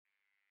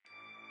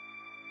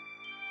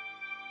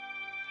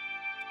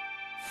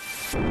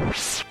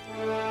What's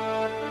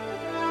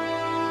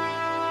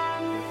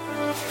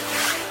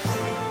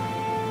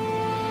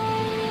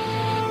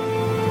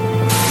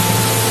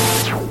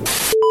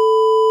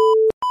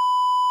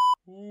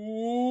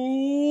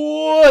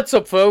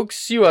up,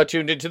 folks? You are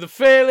tuned into the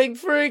Failing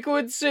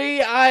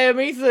Frequency. I am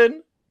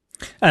Ethan.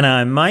 And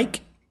I'm Mike.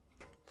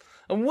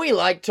 And we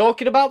like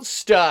talking about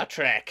Star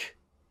Trek.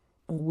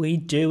 We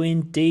do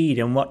indeed.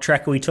 And what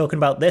Trek are we talking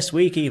about this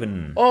week,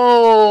 even?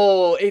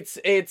 Oh, it's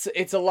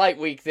a light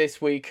week this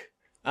week.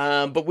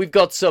 But we've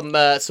got some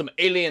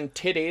alien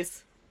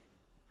titties.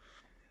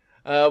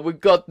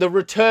 We've got the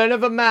return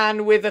of a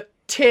man with a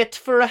tit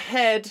for a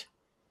head.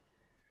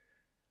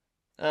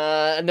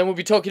 And then we'll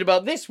be talking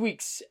about this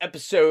week's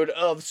episode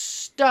of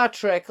Star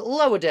Trek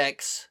Lower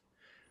Decks,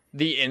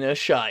 The Inner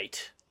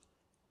Shite.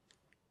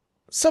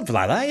 Something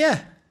like that,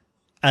 yeah.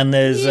 And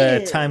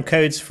there's time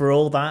codes for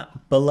all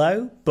that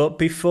below. But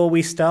before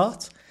we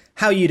start,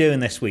 how are you doing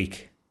this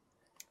week?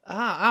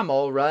 I'm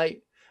all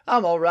right.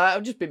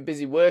 I've just been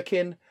busy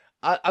working.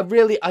 I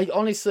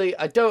honestly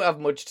don't have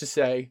much to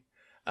say.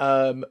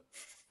 I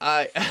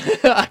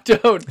I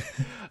don't.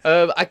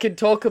 I can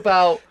talk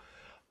about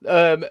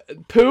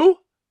poo,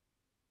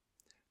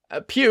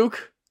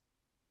 puke,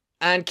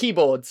 and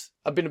keyboards.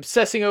 I've been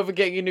obsessing over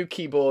getting a new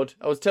keyboard.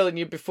 I was telling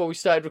you before we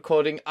started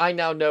recording, I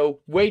now know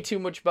way too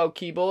much about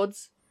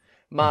keyboards.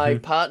 My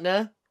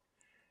partner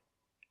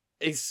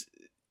is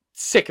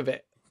sick of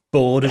it.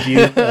 Bored of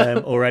you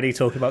already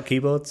talking about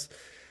keyboards?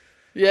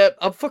 Yeah,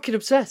 I'm fucking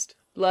obsessed.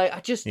 Like,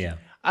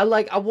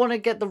 I want to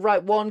get the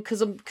right one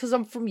because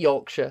I'm from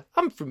Yorkshire.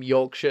 I'm from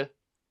Yorkshire.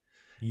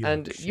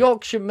 And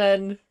Yorkshire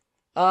men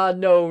are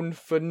known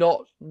for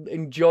not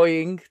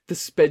enjoying the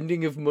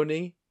spending of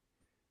money.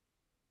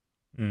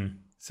 Mm.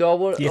 So I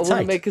want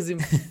to make us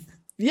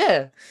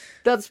yeah,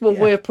 that's one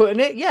way of putting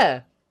it.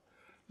 Yeah,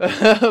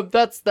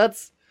 that's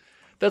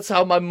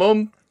how my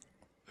mum,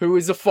 who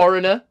is a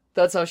foreigner,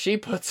 that's how she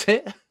puts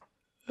it.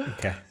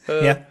 Okay.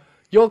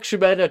 Yorkshire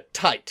men are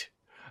tight.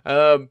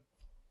 And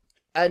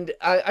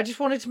I just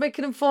wanted to make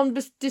an informed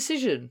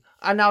decision.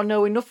 I now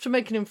know enough to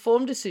make an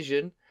informed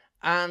decision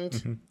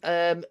and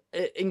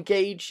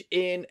engage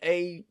in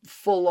a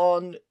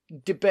full-on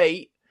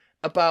debate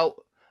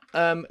about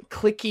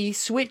clicky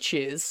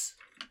switches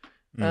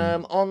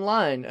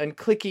online and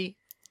clicky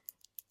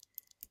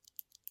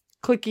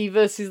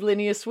versus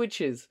linear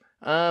switches.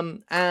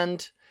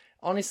 And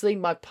honestly,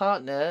 my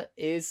partner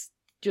is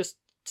just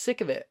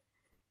sick of it.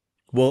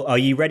 Well, are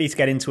you ready to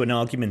get into an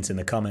argument in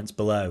the comments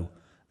below?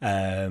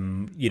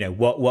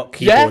 What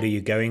keyboard are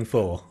you going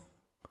for?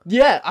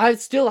 Yeah, I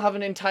still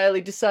haven't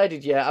entirely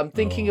decided yet. I'm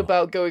thinking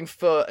about going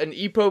for an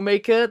EPO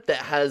maker that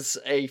has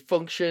a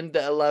function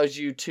that allows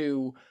you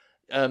to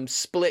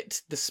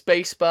split the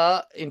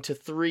spacebar into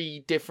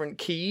 3 different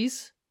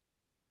keys.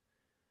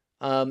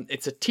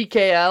 It's a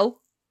TKL,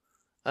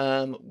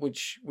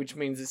 which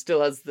means it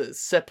still has the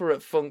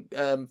separate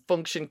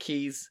function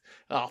keys.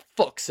 Oh,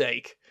 fuck's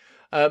sake.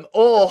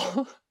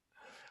 Or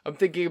I'm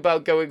thinking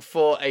about going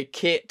for a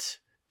kit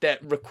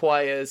that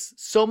requires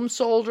some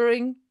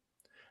soldering,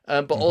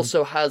 but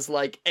also has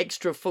like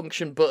extra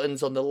function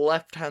buttons on the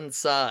left-hand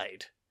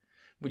side,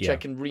 which I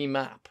can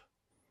remap.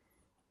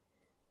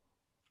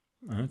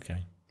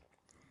 Okay.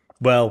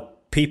 Well,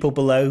 people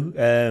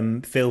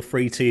below, feel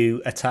free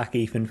to attack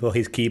Ethan for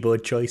his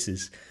keyboard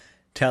choices.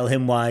 Tell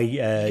him why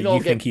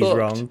you think he's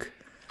wrong,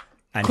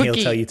 and he'll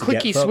tell you to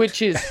get fucked.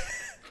 Switches.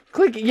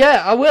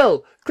 Yeah, I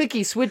will.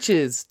 Clicky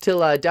switches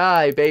till I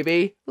die,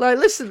 baby. Like,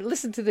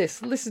 listen to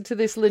this. Listen to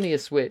this linear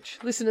switch.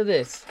 Listen to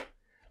this.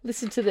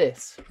 Listen to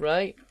this,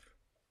 right?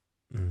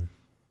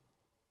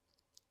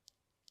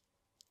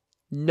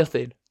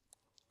 Nothing.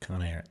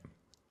 Can't hear it.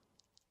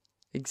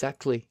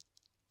 Exactly.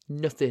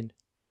 Nothing.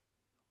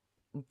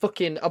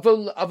 Fucking, I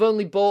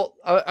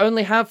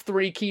only have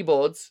 3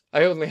 keyboards.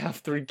 I only have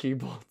 3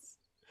 keyboards.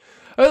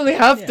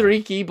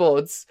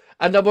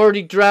 And I'm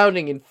already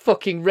drowning in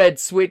fucking red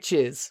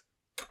switches.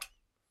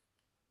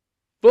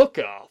 Fuck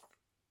off.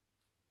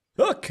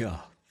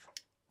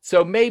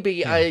 So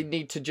maybe I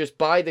need to just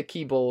buy the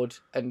keyboard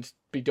and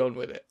be done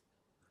with it.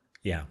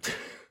 Yeah.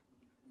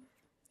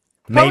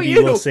 Maybe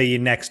we'll see you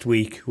next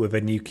week with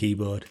a new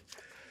keyboard.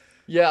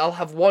 Yeah, I'll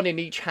have one in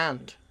each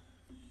hand.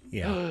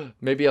 Yeah.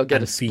 Maybe I'll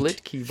get a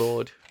split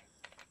keyboard.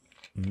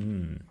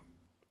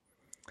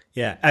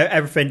 Yeah,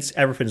 everything's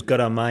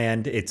good on my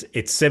end.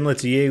 It's similar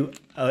to you,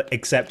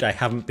 except I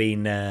haven't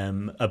been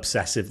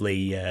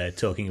obsessively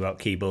talking about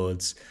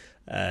keyboards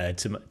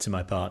to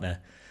my partner.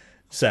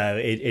 So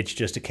it's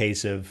just a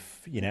case of,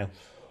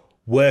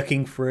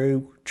 working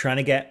through, trying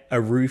to get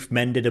a roof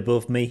mended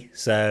above me.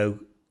 So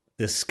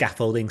the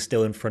scaffolding's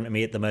still in front of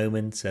me at the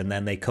moment. And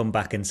then they come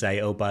back and say,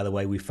 oh, by the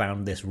way, we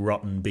found this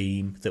rotten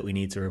beam that we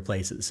need to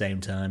replace at the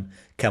same time.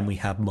 Can we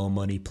have more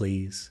money,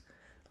 please?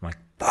 I'm like,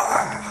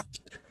 ah!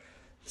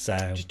 So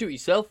just do it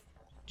yourself.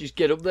 Just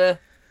get up there.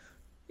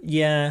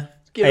 Yeah.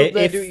 Get up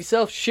there, do it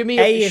yourself. Shimmy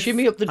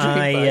up the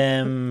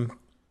dream bike.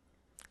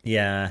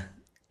 Yeah.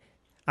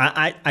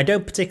 I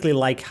don't particularly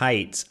like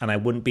heights, and I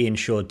wouldn't be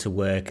insured to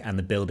work, and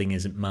the building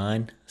isn't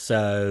mine.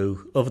 So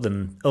other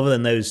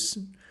than those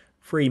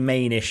three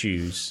main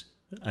issues,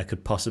 I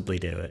could possibly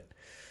do it.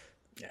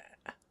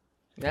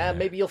 Yeah,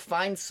 maybe you'll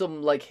find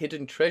some like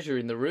hidden treasure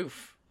in the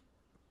roof.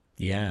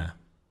 Yeah,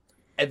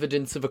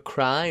 Evidence of a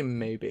crime,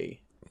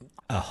 maybe.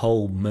 a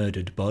whole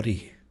murdered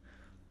body.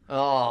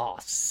 Oh,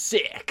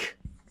 sick.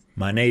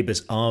 My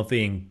neighbours are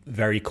being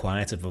very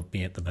quiet of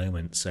me at the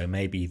moment, so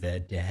maybe they're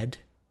dead.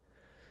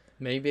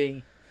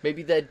 Maybe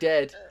they're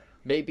dead.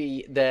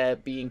 Maybe they're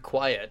being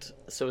quiet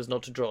so as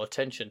not to draw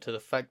attention to the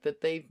fact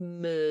that they've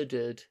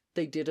murdered.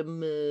 They did a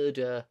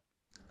murder.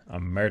 A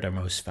murder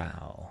most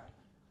foul.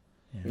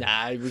 Yeah.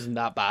 Nah, it wasn't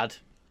that bad.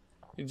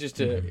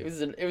 It was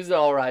an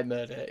alright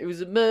murder. It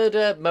was a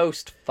murder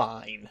most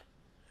fine.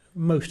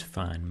 Most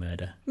fine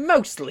murder.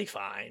 Mostly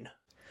fine.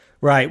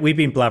 Right, we've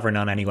been blathering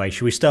on anyway.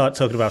 Should we start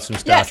talking about some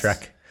Star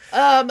Trek?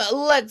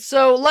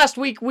 So last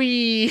week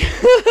we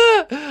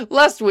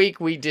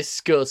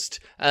discussed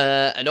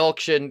an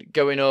auction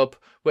going up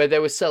where they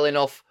were selling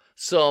off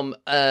some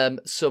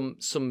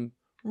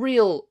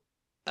real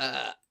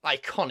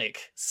iconic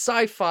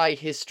sci-fi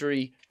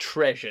history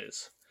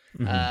treasures.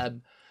 Mm-hmm.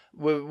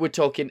 We're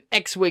talking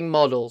X-Wing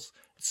models,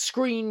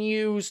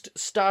 screen-used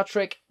Star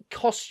Trek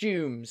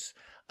costumes,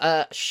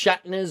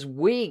 Shatner's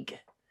wig.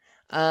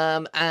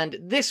 And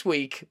this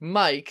week,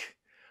 Mike,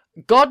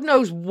 God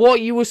knows what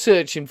you were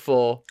searching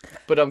for,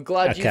 but I'm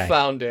glad you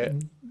found it.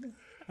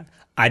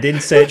 I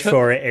didn't search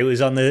for it. It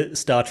was on the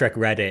Star Trek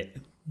Reddit.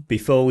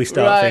 Before we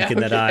start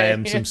thinking that I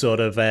am some sort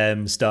of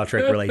Star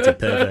Trek-related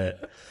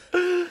pervert.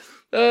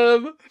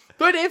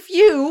 But if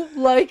you,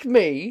 like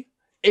me,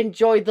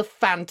 enjoy the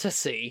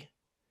fantasy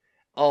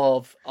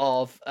of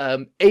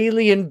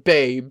alien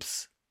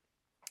babes,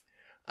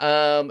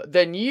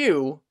 then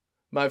you,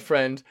 my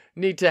friend,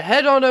 need to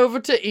head on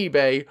over to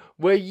eBay,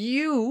 where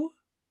you,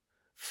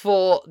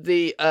 for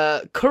the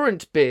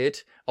current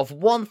bid of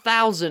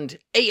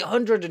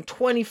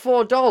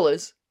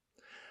 $1,824,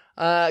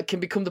 can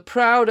become the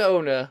proud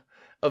owner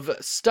of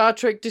Star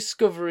Trek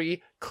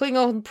Discovery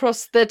Klingon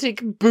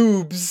prosthetic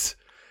boobs.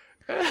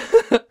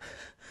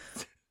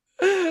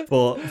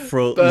 for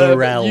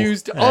Lorel,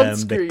 used on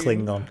screen the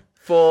Klingon.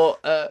 For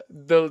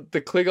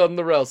the Klingon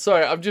Lorel.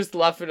 Sorry, I'm just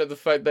laughing at the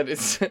fact that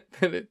it's that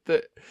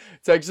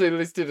it's actually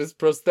listed as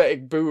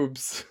prosthetic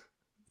boobs.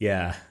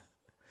 Yeah,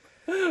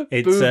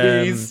 it's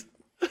boobies.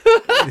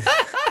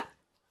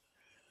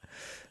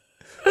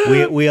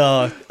 We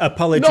are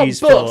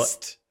apologies for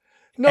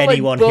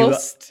anyone who.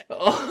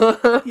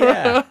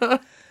 Yeah.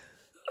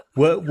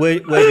 We're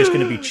just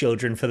going to be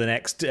children for the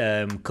next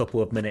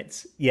couple of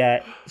minutes.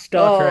 Yeah,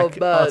 Star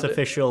Trek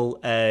artificial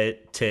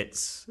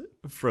tits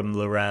from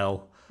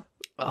Lorel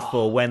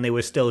for when they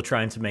were still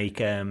trying to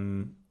make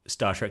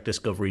Star Trek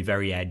Discovery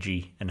very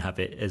edgy and have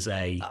it as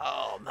a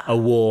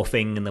war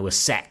thing, and there was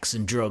sex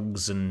and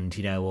drugs and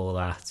all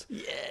that.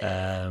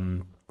 Yeah.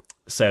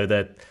 So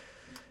that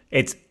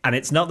it's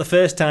not the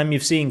first time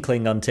you've seen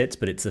Klingon tits,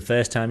 but it's the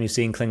first time you've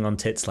seen Klingon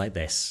tits like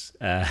this.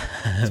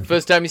 It's the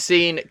first time you've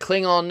seen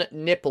Klingon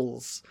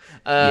nipples.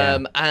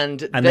 And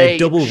they're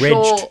double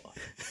ridged.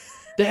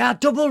 They are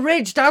double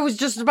ridged. I was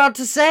just about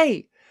to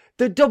say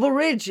they're double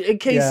ridged in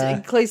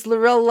case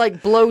Lorel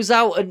like blows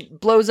out a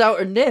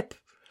nip.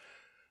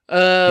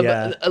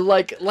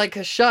 Like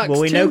a shark's Well,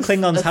 we tooth. know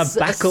Klingons have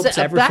backups,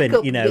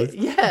 everything,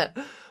 Yeah,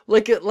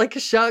 like a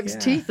shark's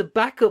teeth, a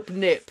backup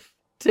nip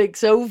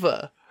takes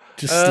over.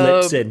 Just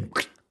slips in.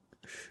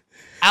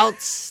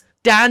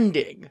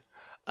 Outstanding.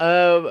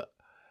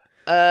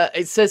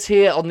 It says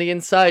here on the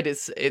inside,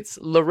 it's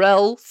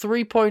Lorel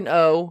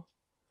 3.0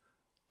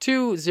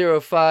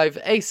 205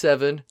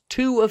 A7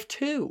 2 of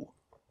 2.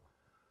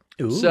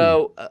 Ooh.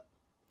 So,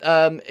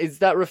 is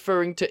that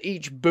referring to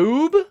each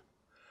boob,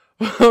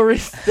 or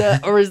is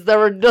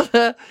there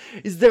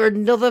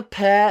another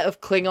pair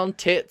of Klingon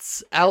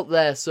tits out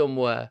there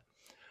somewhere?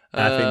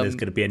 I think there's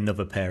going to be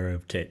another pair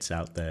of tits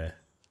out there.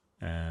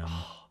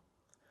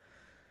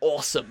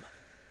 Awesome.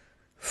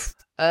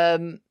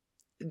 It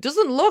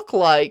doesn't look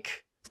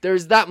like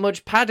there's that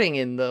much padding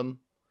in them.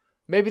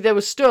 Maybe they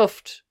were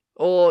stuffed,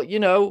 or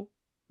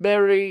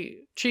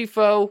Mary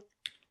Chifo.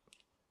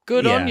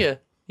 Good on you.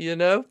 Maybe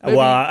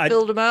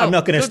filled them out. I'm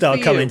not going to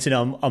start commenting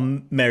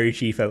on Mary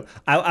Chifo.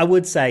 I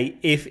would say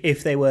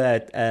if they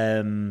were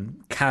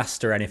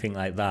cast or anything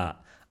like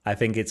that, I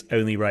think it's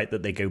only right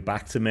that they go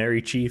back to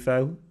Mary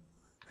Chifo.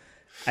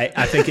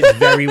 I think it's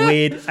very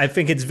weird. I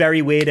think it's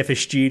very weird if a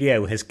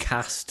studio has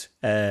cast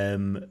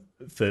for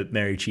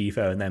Mary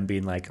Chifo and then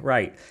being like,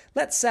 right,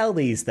 let's sell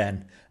these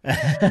then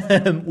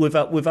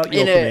without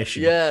your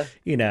permission. Yeah,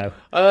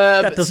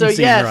 that doesn't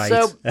seem right.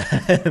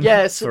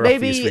 So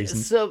maybe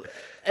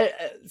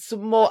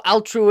some more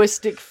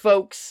altruistic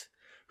folks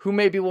who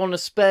maybe want to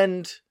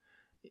spend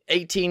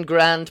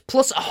 $18,000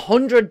 plus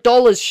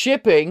 $100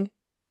 shipping.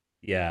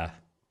 Yeah,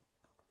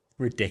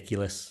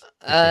 ridiculous.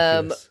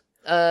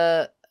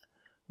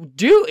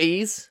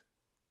 Duties?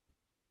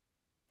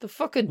 The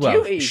fuck are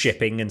duties?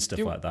 Shipping and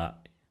stuff like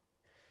that.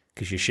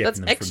 Because you're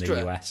shipping them from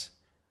the US.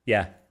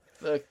 Yeah.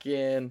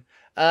 Fucking.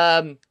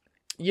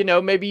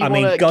 Maybe you I want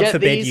mean, to God get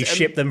forbid these you and-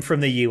 ship them from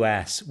the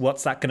US.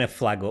 What's that going to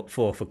flag up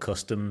for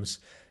customs?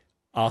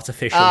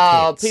 Artificial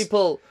Ah, tits.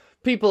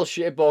 people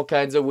ship all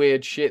kinds of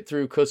weird shit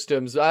through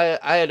customs. I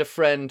had a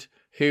friend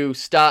who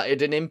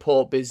started an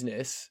import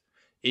business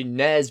in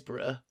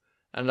Knaresborough,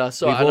 and I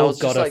saw, We've and I all was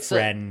got just a like,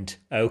 friend.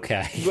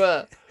 Okay.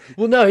 well,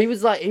 no, he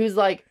was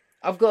like,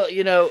 I've got,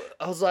 I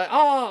was like,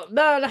 oh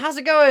man, how's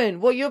it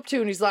going? What are you up to?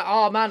 And he's like,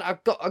 oh man, I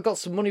got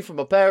some money from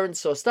my parents,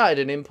 so I started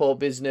an import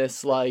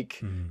business.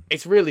 Like,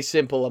 it's really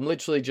simple. I'm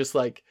literally just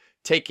like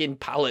taking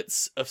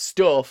pallets of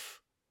stuff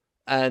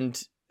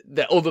and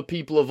that other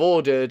people have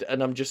ordered,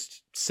 and I'm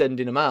just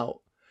sending them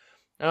out.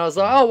 And I was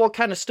like, oh, what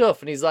kind of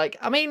stuff? And he's like,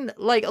 I mean,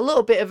 like a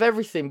little bit of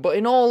everything, but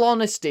in all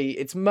honesty,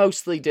 it's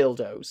mostly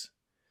dildos.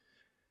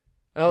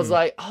 And I was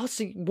like, oh,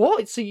 so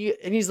what? So you,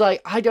 and he's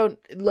like, I don't,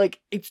 like,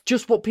 it's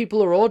just what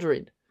people are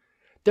ordering.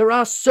 There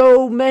are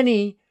so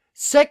many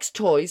sex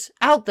toys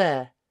out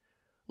there.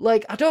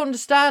 Like, I don't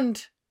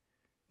understand.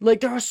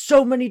 Like, there are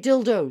so many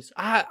dildos.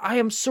 I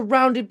am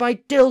surrounded by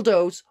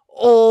dildos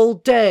all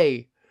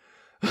day.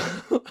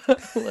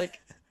 Like,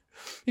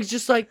 he's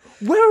just like,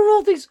 where are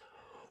all these?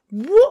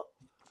 What?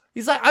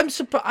 He's like, I'm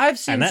surprised. I've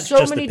seen And that's so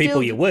just many the people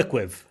dildos. you work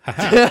with.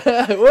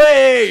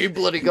 Way, you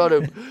bloody got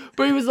him.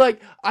 But he was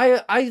like,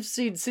 I've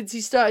seen, since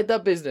he started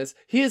that business,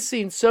 he has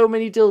seen so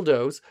many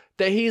dildos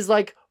that he's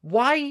like,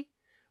 why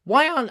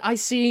aren't I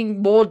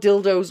seeing more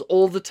dildos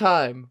all the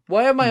time?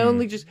 Why am I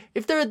only just,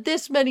 if there are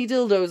this many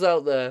dildos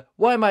out there,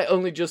 why am I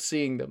only just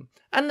seeing them?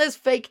 And there's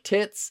fake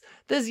tits.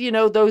 There's,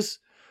 those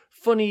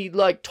funny,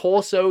 like,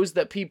 torsos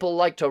that people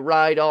like to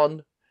ride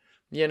on.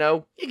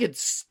 You could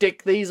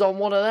stick these on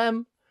one of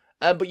them.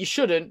 But you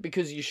shouldn't,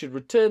 because you should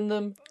return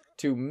them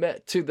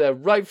to their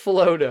rightful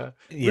owner.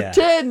 Yeah.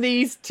 Return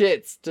these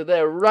tits to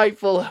their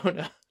rightful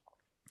owner.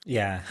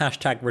 Yeah.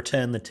 #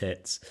 return the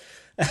tits.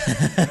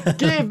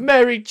 Give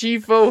Mary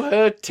Chifo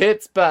her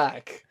tits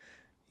back.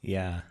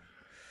 Yeah.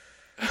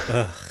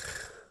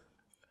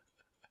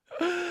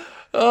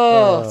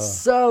 Oh,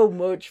 so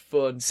much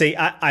fun. See,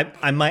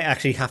 I might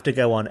actually have to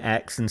go on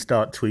X and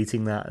start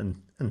tweeting that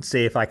and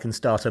see if I can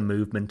start a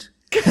movement.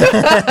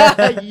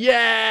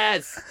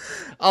 Yes!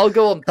 I'll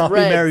go on Copy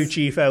Threads. Mary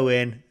Chifo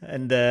in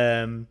and,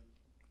 do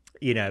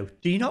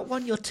you not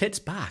want your tits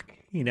back?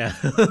 Yeah,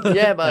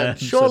 man. Surely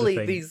sort of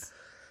thing. these...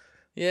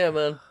 Yeah,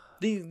 man.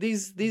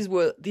 These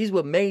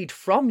were made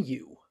from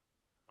you.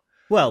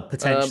 Well,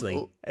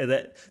 potentially.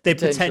 They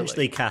potentially.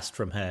 potentially cast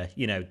from her,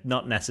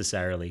 not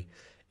necessarily.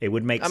 It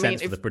would make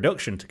sense for the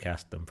production to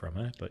cast them from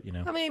her, but,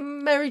 I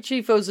mean, Mary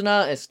Chifo's an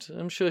artist.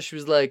 I'm sure she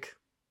was like,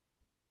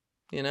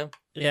 Yeah.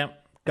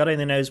 Got in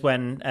the nose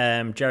when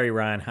Jerry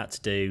Ryan had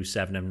to do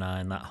 7 of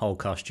 9. That whole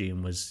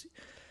costume was,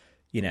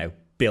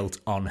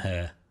 built on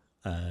her,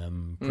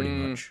 pretty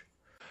much.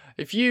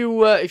 If you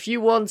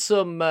want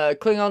some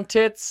Klingon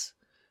tits,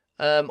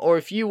 or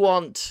if you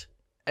want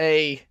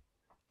a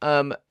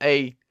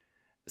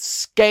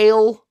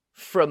scale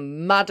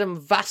from Madame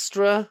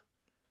Vastra's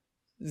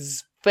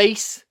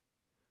face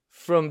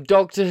from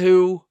Doctor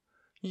Who,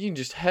 you can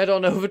just head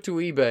on over to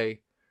eBay.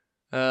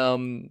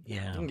 You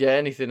can get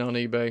anything on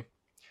eBay.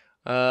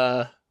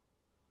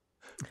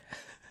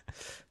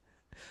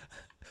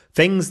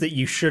 Things that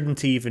you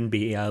shouldn't even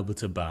be able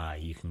to buy,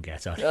 you can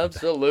get on.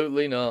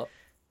 Absolutely not.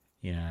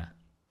 Yeah.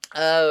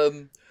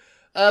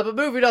 But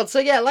moving on. So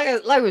yeah,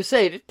 like we were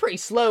saying, it's pretty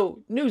slow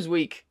news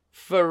week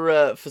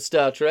for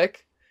Star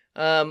Trek.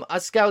 I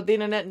scoured the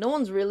internet. No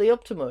one's really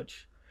up to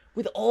much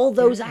with all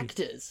those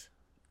actors,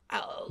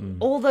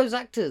 all those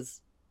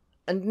actors,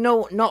 and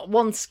not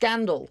one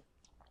scandal.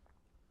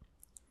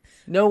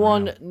 No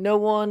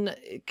one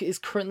is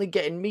currently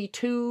getting Me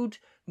Too'd.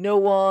 No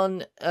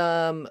one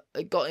no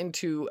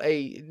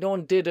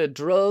one did a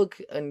drug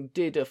and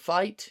did a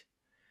fight.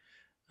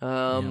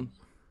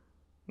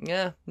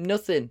 Yeah,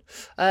 nothing.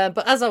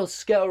 But as I was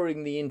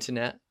scouring the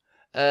internet,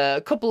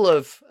 a couple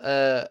of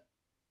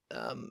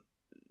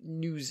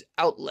news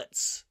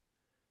outlets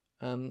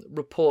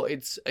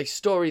reported a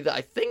story that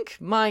I think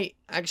might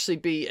actually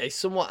be a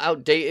somewhat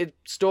outdated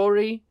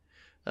story.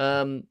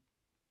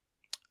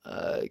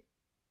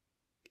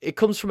 It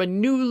comes from a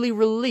newly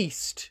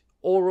released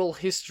oral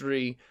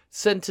history,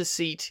 Center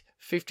Seat,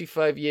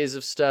 55 Years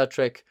of Star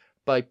Trek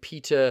by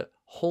Peter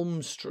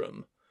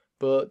Holmstrom.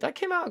 But that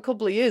came out a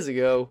couple of years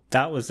ago.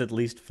 That was at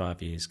least 5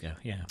 years ago,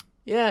 yeah.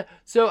 Yeah,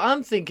 so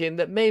I'm thinking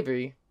that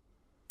maybe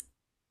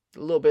a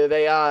little bit of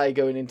AI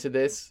going into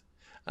this.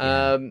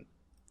 Yeah.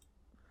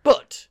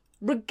 But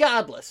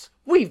regardless,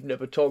 we've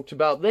never talked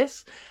about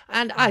this,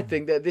 and I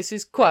think that this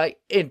is quite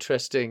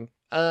interesting.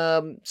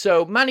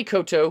 So Manny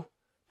Koto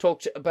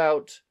talked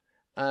about,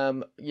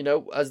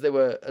 as they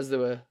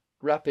were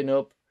wrapping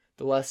up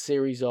the last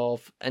series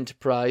of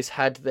Enterprise,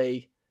 had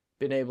they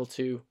been able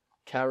to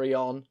carry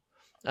on,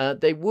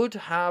 they would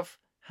have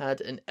had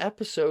an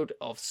episode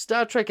of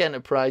Star Trek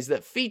Enterprise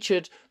that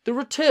featured the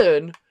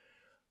return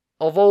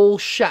of old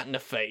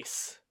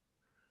Shatnerface.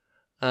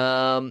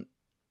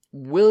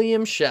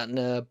 William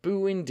Shatner,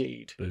 boo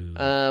indeed. Boo.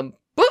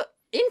 But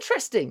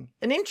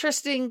an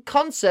interesting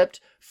concept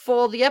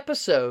for the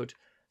episode.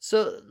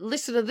 So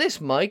listen to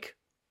this, Mike.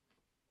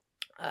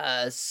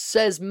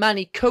 Says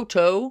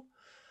Manikoto.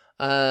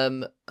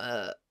 Manikota.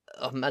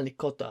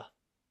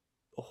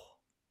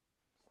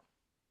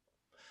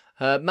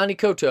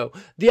 Manikoto.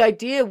 The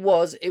idea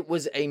was it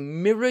was a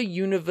mirror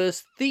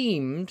universe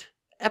themed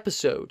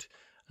episode.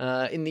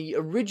 In the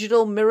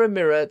original Mirror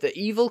Mirror, the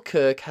evil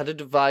Kirk had a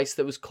device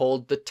that was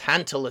called the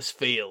Tantalus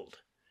Field,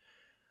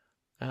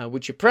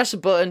 which you press a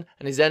button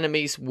and his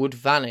enemies would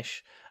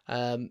vanish.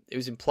 It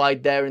was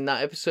implied there in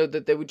that episode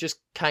that they would just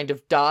kind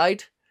of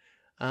died.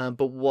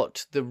 But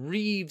what the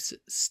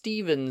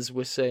Reeves-Stevens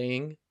were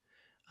saying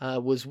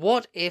was,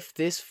 what if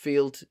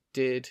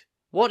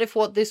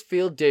what this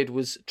field did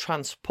was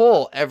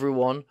transport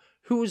everyone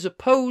who was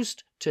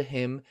opposed to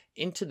him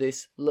into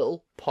this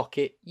little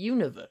pocket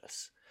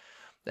universe?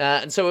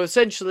 And so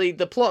essentially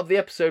the plot of the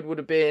episode would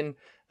have been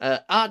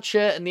Archer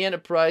and the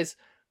Enterprise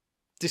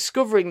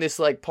discovering this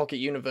like pocket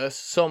universe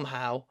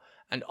somehow,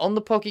 and on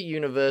the pocket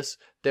universe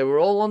they were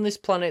all on this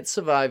planet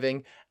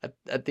surviving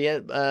at the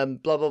end,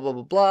 blah blah blah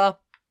blah blah.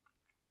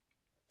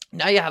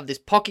 Now you have this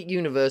pocket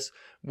universe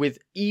with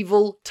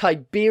evil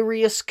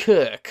Tiberius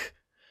Kirk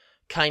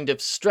kind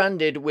of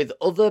stranded with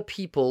other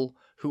people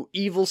who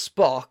evil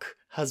Spock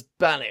has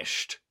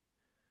banished.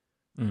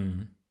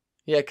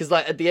 Yeah, because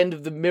like at the end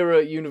of the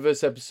Mirror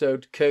Universe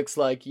episode, Kirk's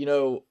like,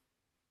 your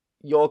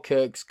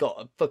Kirk's got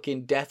a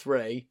fucking death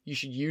ray. You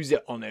should use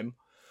it on him.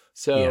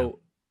 So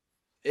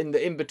in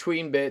the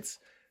in-between bits,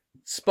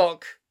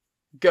 Spock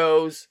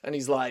goes and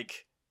he's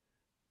like,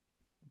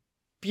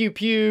 pew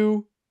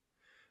pew,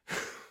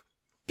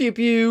 pew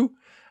pew,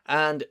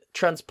 and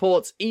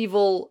transports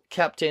evil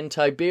Captain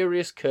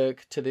Tiberius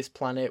Kirk to this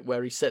planet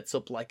where he sets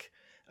up like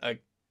a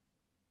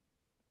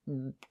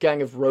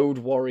gang of road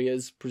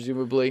warriors,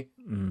 presumably.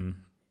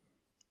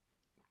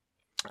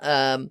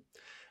 And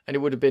it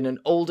would have been an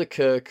older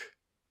Kirk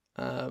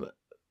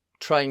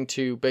trying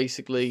to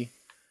basically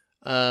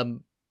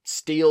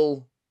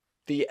steal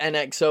the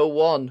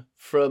NX-01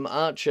 from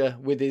Archer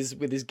with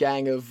his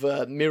gang of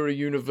Mirror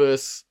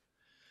Universe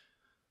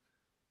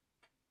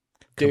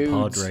dudes.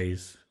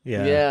 Compadres.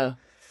 Yeah.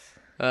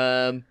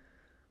 Yeah.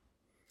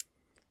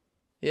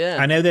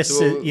 I know this.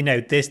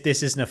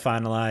 This isn't a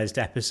finalized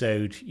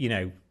episode.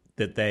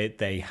 That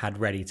they had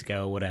ready to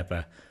go or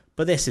whatever.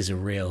 But this is a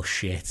real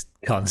shit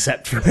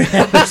concept for an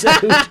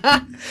episode.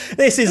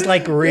 This is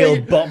like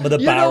real bottom of the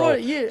barrel.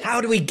 How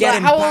do we get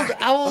him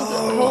back?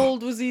 How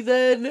old was he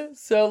then?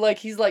 So like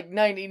he's like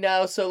 90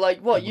 now. So like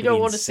what? You don't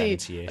want to see a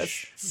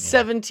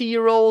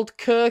 70-year-old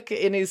Kirk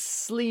in his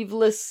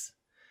sleeveless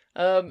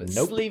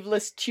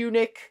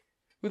tunic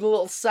with a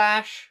little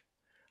sash,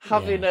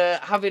 having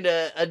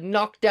a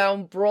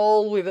knockdown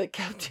brawl with a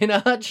Captain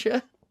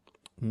Archer.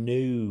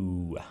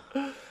 No.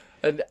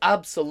 And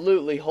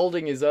absolutely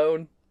holding his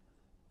own.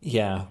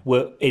 Yeah,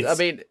 well,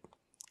 having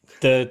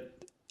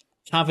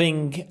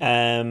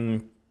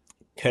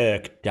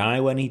Kirk die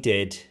when he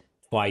did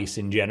twice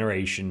in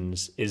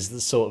Generations is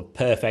the sort of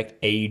perfect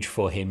age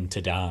for him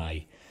to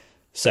die.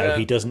 So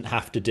he doesn't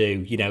have to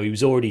do, he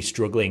was already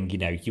struggling.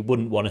 You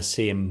wouldn't want to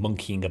see him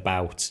monkeying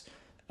about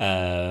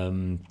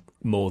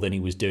more than he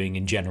was doing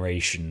in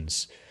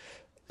Generations.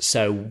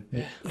 So,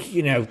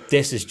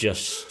 this is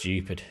just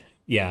stupid.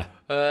 Yeah.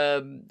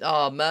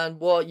 Oh man,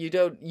 what you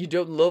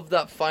don't love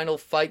that final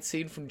fight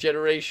scene from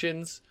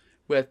Generations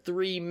where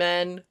three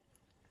men,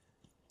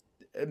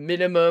 a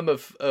minimum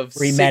of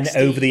three 60, men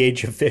over the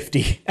age of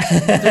 50. 3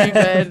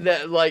 men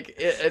that like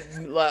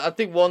I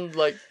think one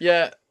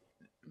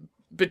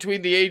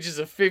between the ages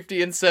of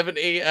 50 and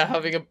 70 are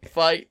having a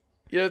fight.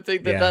 You don't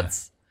think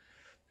that's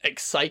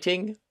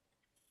exciting?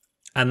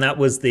 And that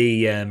was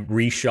the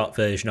reshot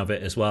version of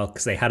it as well,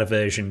 because they had a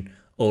version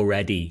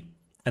already.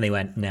 And they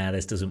went, nah,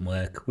 this doesn't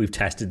work. We've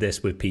tested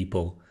this with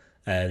people,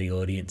 the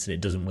audience, and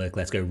it doesn't work.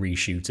 Let's go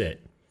reshoot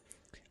it.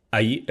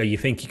 Are you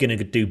think you're going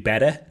to do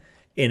better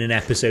in an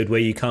episode where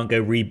you can't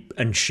go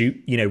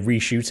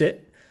reshoot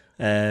it?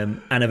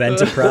 And of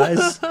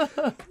Enterprise,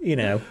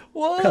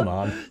 What? Come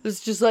on. It's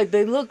just like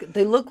they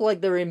look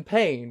like they're in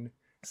pain.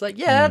 It's like,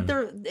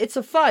 it's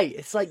a fight.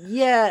 It's like,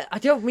 I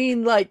don't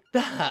mean like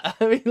that.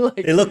 I mean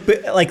like they look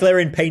like they're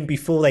in pain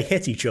before they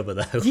hit each other,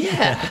 though.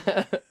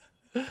 Yeah.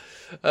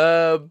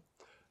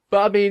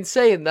 But I mean,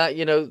 saying that,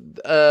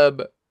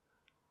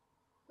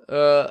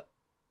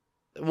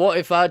 what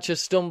if Archer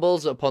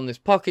stumbles upon this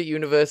pocket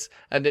universe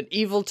and an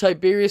evil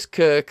Tiberius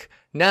Kirk,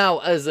 now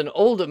as an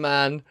older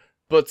man,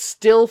 but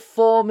still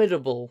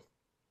formidable?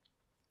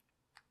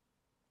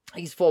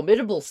 He's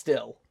formidable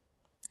still.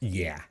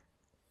 Yeah.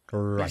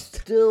 Right. He's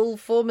still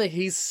formidable.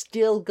 He's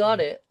still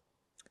got it.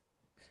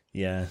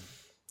 Yeah.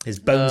 His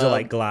bones are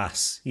like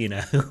glass,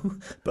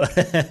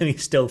 but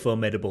he's still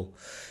formidable.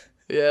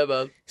 Yeah,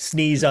 man.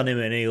 Sneeze on him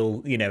and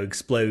he'll,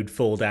 explode,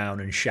 fall down,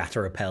 and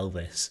shatter a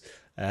pelvis.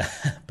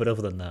 But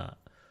other than that,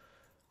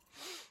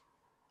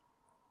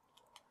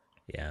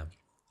 yeah.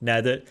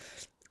 Now there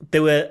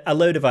were a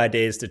load of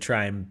ideas to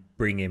try and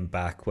bring him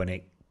back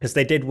because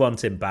they did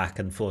want him back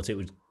and thought it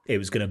would it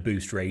was going to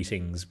boost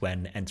ratings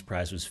when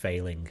Enterprise was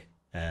failing,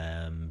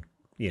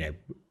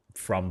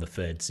 from the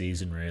third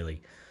season,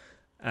 really.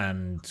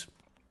 And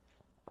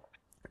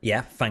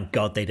yeah, thank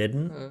God they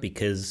didn't,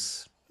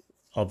 because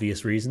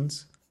obvious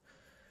reasons.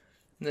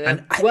 Yeah.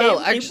 And Well,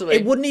 it, actually,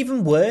 it wouldn't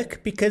even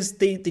work because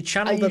the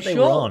channel that they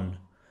were on.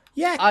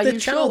 Yeah, Are the you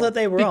channel sure? that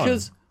they were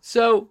Because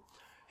so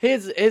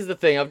here's the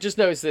thing. I've just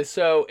noticed this.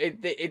 So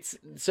it's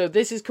so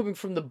this is coming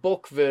from the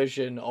book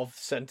version of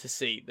Center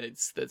Seat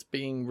that's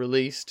being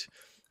released.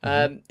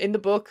 In the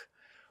book,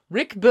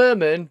 Rick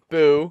Berman,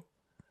 Boo,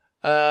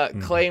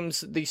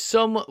 claims the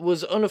sum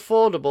was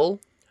unaffordable,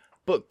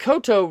 but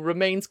Koto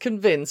remains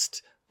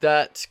convinced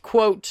that,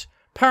 quote,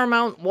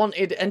 Paramount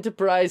wanted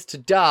Enterprise to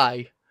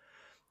die.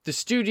 The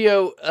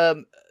studio,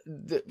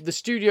 the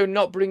studio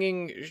not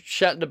bringing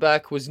Shatner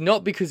back was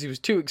not because he was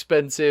too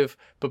expensive,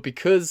 but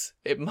because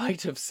it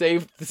might have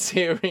saved the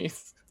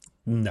series.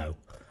 No,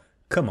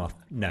 come on,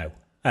 no.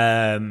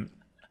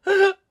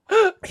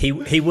 He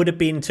would have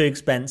been too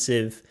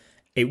expensive.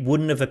 It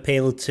wouldn't have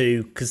appealed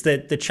to, because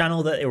the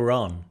channel that they were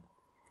on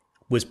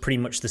was pretty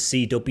much the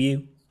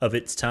CW of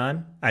its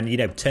time, and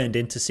turned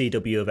into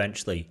CW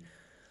eventually.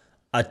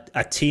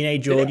 A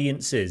teenage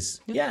audiences,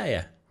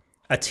 yeah.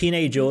 A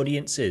teenage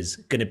audience is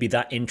going to be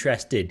that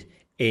interested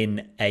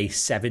in a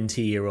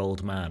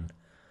 70-year-old man?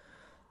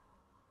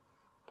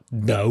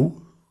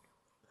 No.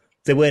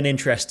 They weren't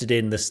interested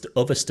in the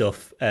other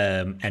stuff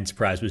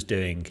Enterprise was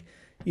doing.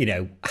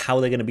 How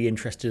are they going to be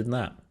interested in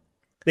that?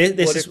 They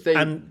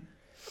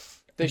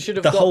should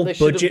have the got whole they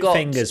should budget have got,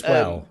 thing as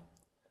well.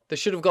 They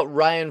should have got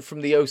Ryan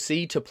from the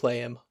OC to play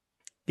him.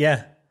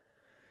 Yeah,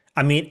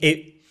 I mean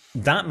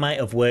that might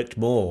have worked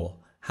more,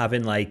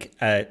 having like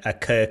a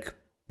Kirk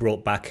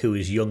brought back who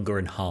is younger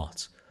and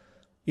hot.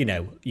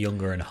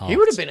 Younger and hot. He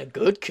would have been a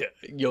good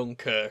young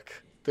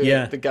Kirk.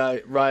 The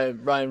guy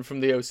Ryan from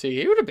the OC.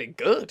 He would have been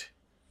good.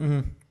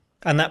 Mm-hmm.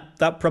 And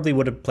that probably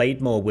would have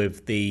played more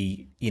with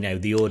the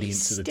the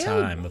audience at the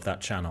time of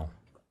that channel.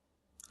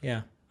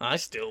 Yeah, I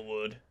still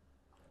would.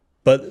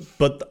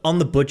 But on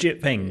the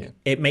budget thing,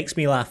 It makes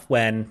me laugh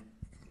when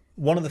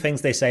one of the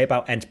things they say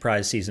about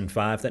Enterprise Season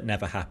 5 that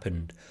never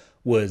happened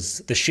was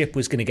the ship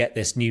was going to get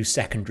this new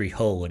secondary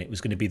hull, and it was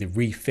going to be the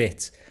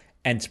refit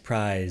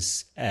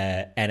Enterprise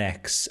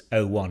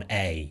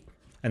NX-01A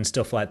and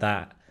stuff like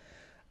that.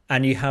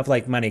 And you have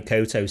like Manny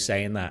Koto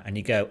saying that, and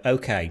you go,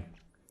 okay,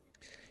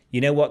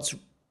 you know what's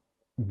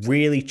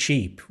really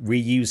cheap?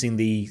 Reusing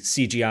the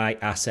CGI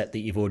asset that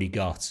you've already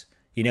got.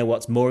 You know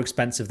what's more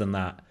expensive than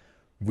that?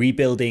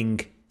 Rebuilding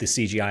the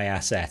CGI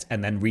asset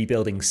and then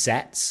rebuilding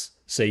sets.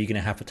 So you're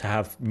going to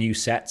have new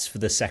sets for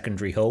the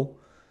secondary hull.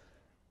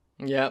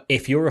 Yeah.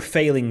 If you're a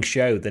failing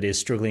show that is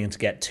struggling to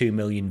get 2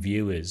 million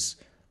viewers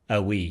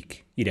a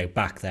week,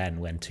 back then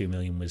when 2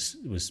 million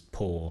was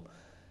poor,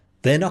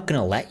 they're not going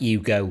to let you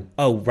go,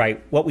 oh,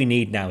 right, what we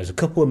need now is a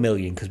couple of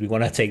million because we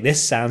want to take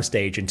this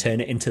soundstage and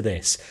turn it into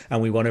this,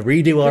 and we want to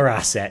redo our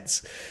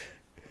assets.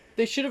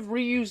 They should have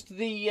reused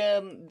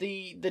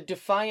the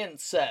Defiant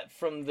set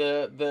from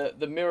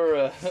the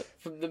Mirror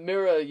from the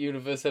Mirror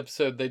Universe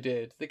episode they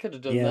did. They could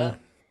have done that.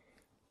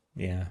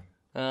 Yeah.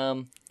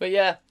 But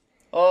yeah.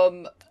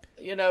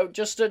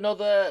 Just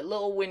another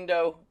little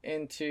window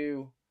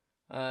into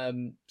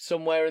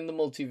somewhere in the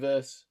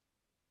multiverse.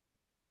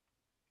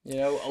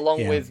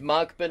 Along with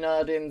Mark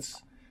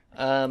Bernardin's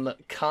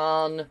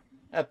Khan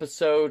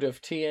episode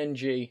of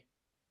TNG.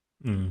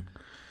 Mm.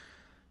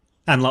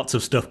 And lots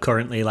of stuff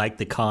currently, like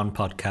the Khan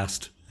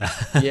podcast.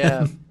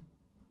 Yeah.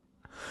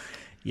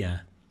 Yeah.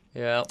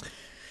 Yeah.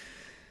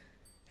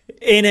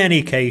 In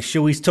any case,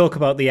 shall we talk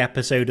about the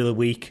episode of the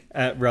week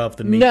rather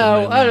than me?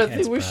 No, I don't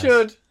think we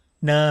should.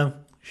 No,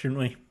 shouldn't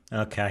we?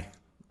 Okay.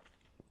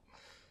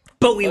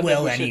 But we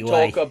will anyway. We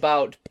should talk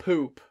about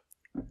poop.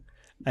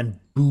 And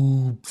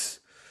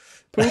boobs.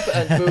 Poop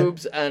and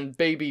boobs and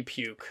baby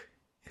puke.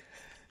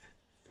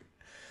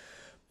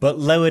 But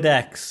Lower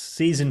Decks,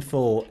 Season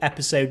 4,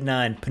 Episode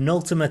 9,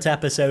 penultimate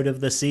episode of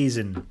the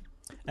season.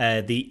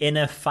 The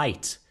Inner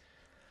Fight.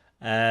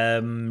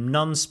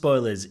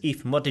 Non-spoilers.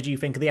 Ethan, what did you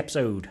think of the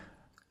episode?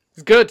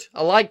 It's good.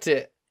 I liked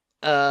it.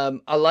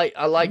 I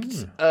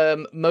liked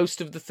most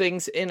of the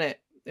things in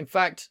it. In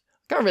fact,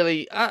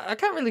 I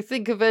can't really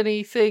think of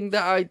anything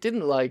that I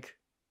didn't like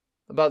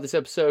about this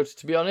episode,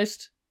 to be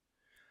honest.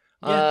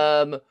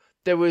 Yeah.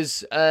 There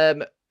was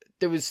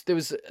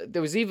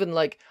even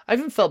like I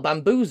even felt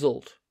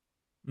bamboozled.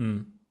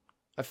 Mm.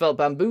 I felt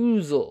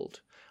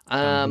bamboozled.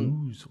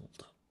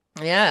 Bamboozled.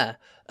 Yeah.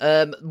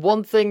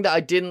 One thing that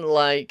I didn't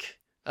like,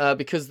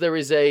 because there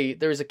is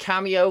a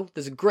cameo.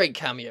 There's a great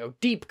cameo,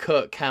 deep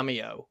cut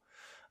cameo.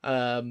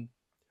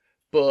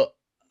 But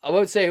I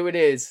won't say who it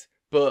is.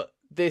 But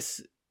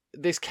this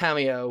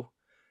cameo,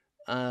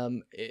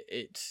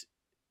 it's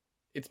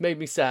made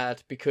me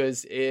sad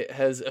because it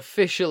has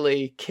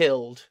officially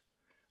killed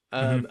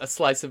a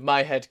slice of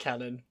my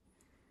headcanon.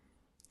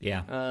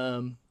 Yeah.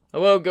 I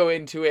won't go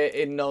into it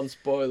in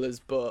non-spoilers,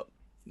 but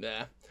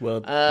yeah. We'll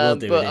do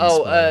it in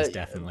spoilers,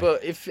 definitely.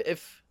 But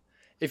if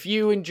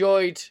you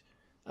enjoyed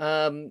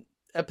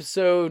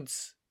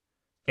episodes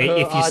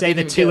If you I say didn't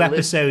the even get two a list.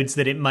 episodes,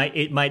 that it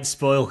might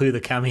spoil who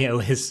the cameo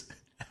is.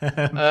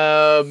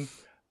 But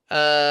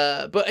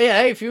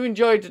yeah, hey, if you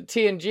enjoyed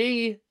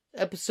TNG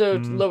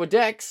episode Lower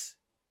Decks,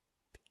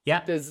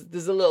 Yeah.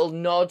 there's a little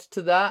nod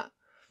to that.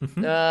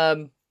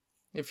 Mhm.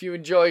 If you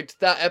enjoyed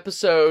that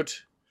episode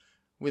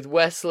with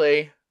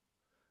Wesley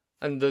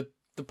and the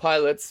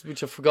pilots,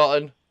 which I've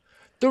forgotten,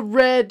 the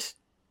Red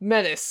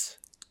Menace,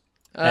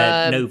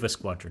 Nova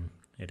Squadron,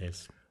 it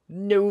is.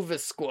 Nova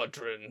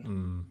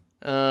Squadron.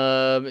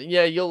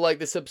 Yeah, you'll like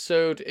this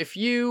episode. If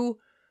you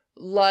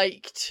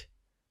liked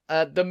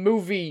the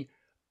movie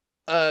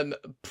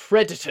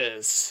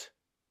Predators,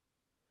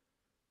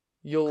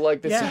 you'll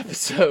like this Yeah.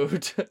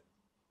 episode.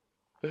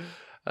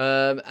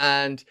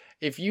 And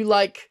if you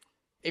like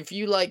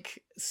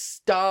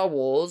Star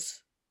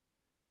Wars,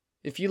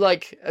 if you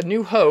like A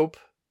New Hope,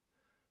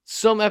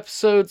 some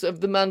episodes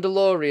of The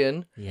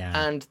Mandalorian, Yeah.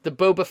 and the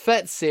Boba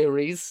Fett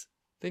series,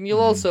 then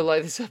you'll also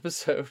like this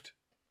episode.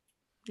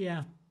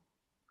 Yeah.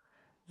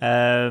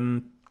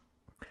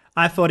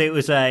 I thought it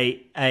was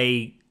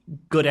a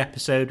good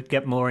episode.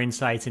 Get more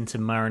insight into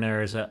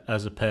Mariner as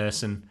a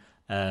person,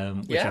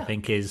 which I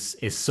think is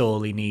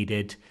sorely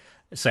needed.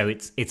 So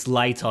it's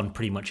light on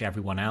pretty much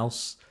everyone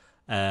else,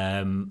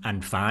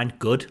 and fine,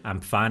 good. I'm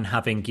fine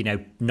having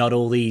not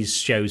all these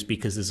shows,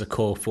 because there's a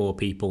core four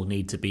people,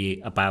 need to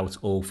be about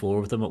all four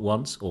of them at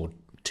once, or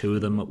two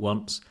of them at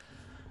once.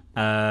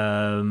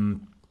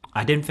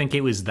 I didn't think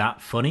it was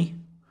that funny.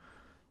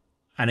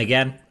 And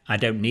again, I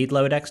don't need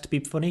Lower Decks to be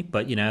funny,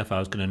 but if I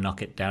was going to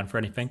knock it down for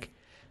anything.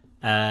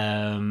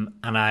 And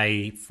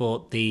I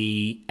thought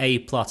the A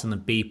plot and the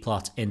B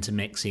plot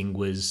intermixing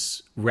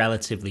was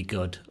relatively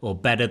good, or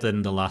better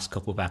than the last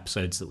couple of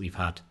episodes that we've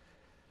had.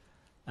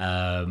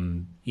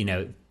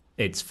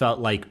 It's felt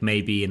like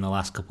maybe in the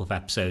last couple of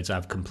episodes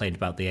I've complained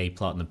about the A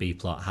plot and the B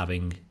plot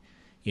having,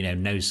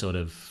 no sort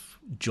of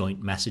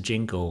joint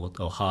messaging or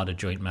harder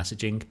joint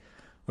messaging.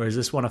 Whereas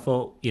this one I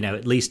thought,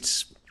 at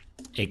least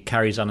it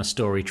carries on a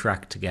story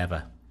track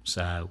together.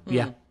 So,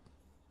 yeah.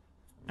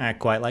 I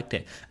quite liked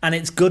it. And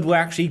it's good we're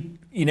actually,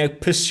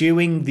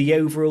 pursuing the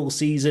overall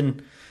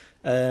season,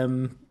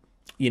 Totally.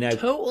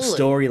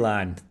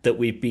 storyline that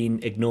we've been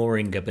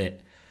ignoring a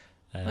bit.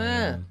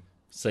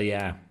 So,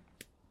 yeah.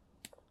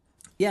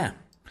 Yeah.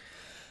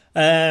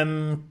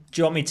 Do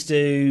you want me to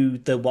do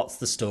the what's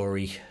the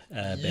story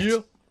bit? Yeah.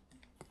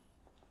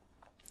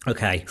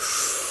 Okay.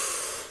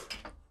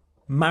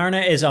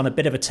 Mariner is on a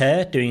bit of a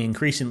tear, doing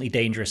increasingly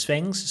dangerous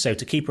things, so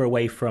to keep her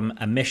away from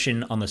a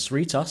mission on the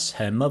Cerritos,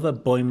 her mother,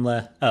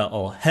 Boimler,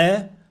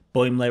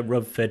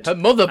 Rutherford... Her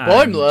mother,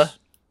 Boimler?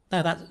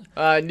 No, that's...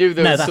 I knew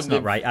there was that's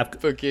something not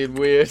right. fucking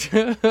weird.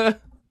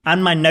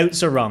 And my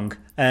notes are wrong.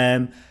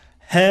 Her,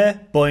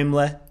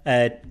 Boimler,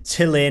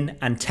 Tillin,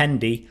 and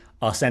Tendi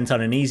are sent on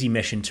an easy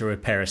mission to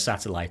repair a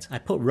satellite. I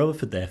put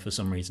Rutherford there for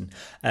some reason.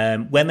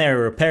 When they are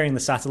repairing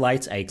the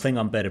satellite, a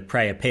Klingon bird of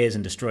prey appears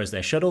and destroys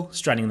their shuttle,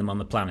 stranding them on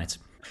the planet,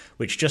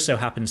 which just so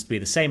happens to be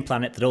the same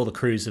planet that all the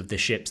crews of the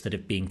ships that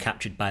have been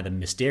captured by the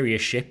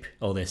mysterious ship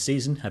all this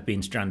season have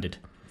been stranded.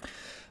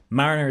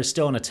 Mariner is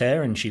still on a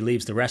tear, and she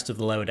leaves the rest of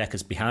the lower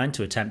deckers behind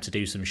to attempt to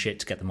do some shit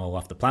to get them all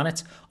off the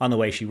planet. On the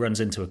way, she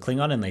runs into a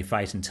Klingon, and they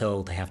fight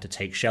until they have to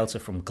take shelter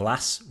from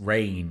glass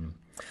rain.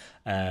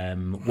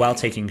 While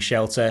taking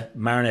shelter,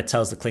 Mariner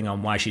tells the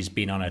Klingon why she's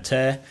been on her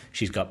tear.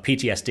 She's got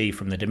PTSD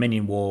from the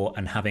Dominion War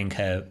and having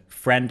her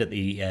friend at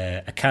the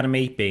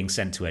academy being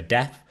sent to her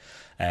death.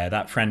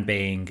 That friend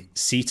being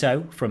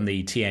Sito from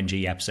the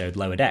TNG episode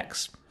Lower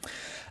Decks.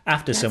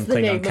 After some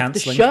Klingon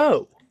cancelling,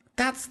 show.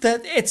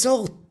 It's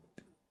all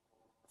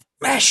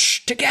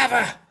meshed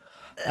together.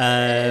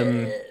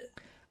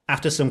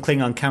 After some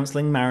Klingon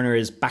counselling, Mariner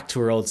is back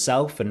to her old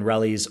self and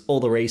rallies all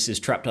the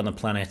races trapped on the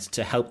planet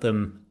to help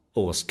them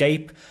all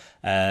escape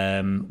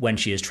when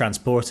she is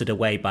transported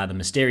away by the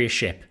mysterious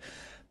ship.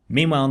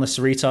 Meanwhile, on the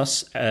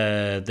Cerritos,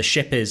 the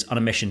ship is on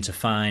a mission to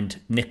find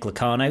Nick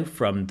Lucano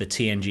from the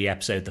TNG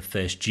episode The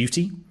First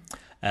Duty.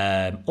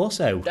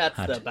 Also That's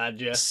had the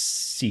badger.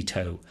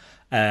 Sito,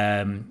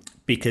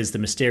 because the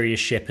mysterious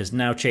ship has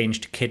now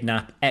changed to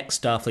kidnap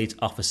ex-Starfleet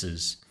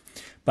officers.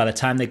 By the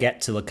time they get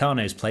to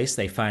Lucano's place,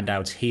 they find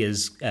out he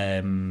has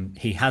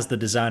the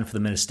design for the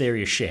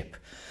mysterious ship.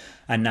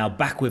 And now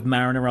back with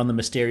Mariner on the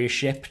mysterious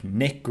ship,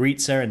 Nick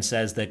greets her and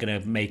says they're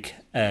going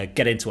to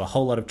get into a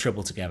whole lot of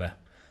trouble together.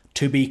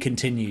 To be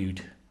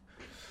continued.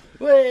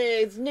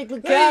 Wait, it's Nick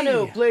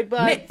Lucano, Hey, played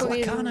by Nick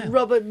Lucano.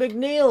 Robert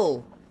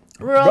McNeil.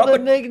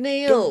 Robert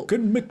McNeil.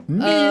 Duncan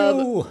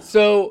McNeil.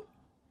 So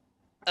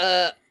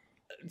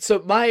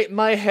my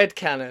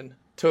headcanon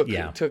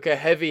took a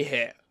heavy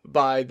hit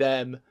by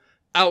them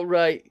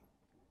outright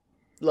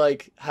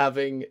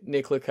having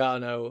Nick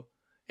Lucano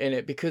in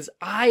it, because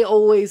I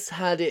always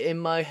had it in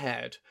my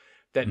head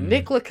that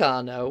Nick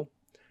Lucano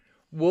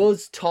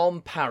was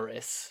Tom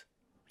Paris.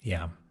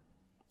 Yeah.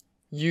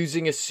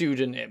 Using a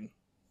pseudonym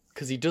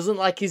because he doesn't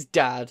like his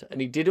dad and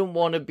he didn't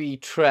want to be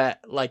treated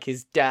like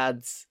his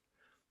dad's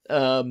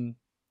son.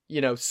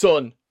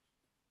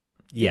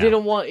 Yeah.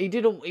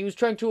 He was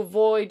trying to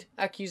avoid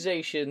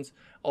accusations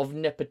of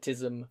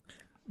nepotism.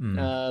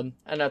 And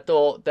I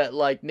thought that,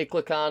 like, Nick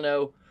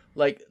Lucano,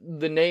 like,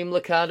 the name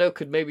Lucano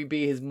could maybe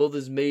be his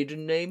mother's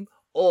maiden name,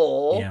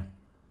 or,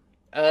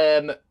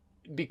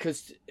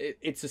 because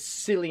it's a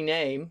silly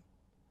name,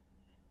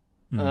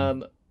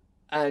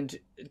 and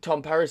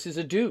Tom Paris is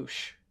a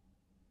douche.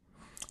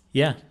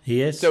 Yeah,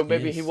 he is. So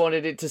maybe he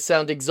wanted it to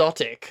sound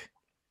exotic.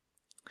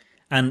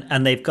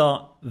 And they've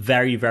got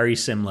very, very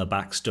similar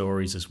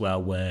backstories as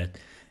well, where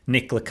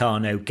Nick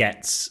Lucano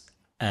gets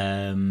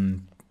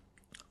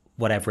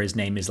whatever his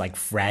name is, like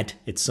Fred,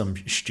 it's some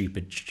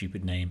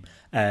stupid name,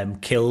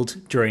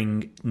 killed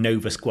during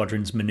Nova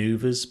Squadron's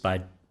maneuvers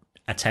by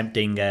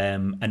attempting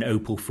an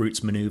Opal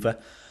Fruits maneuver.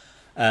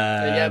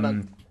 Yeah,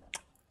 man.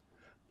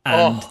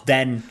 And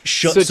then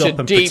shuts Such up a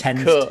and deep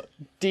pretends. cut.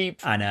 Deep,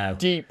 I know.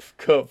 Deep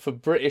cut for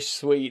British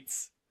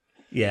sweets.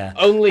 Yeah.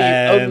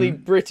 Only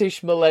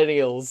British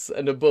millennials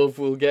and above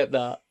will get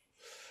that.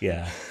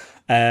 Yeah.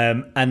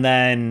 And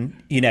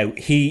then,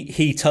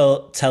 he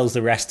tells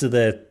the rest of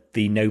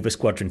the Nova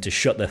Squadron to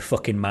shut their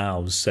fucking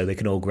mouths so they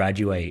can all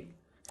graduate.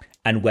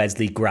 And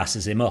Wesley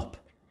grasses him up.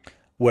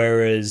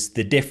 Whereas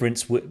the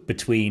difference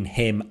between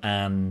him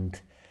and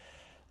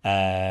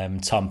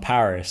Tom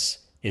Paris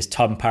is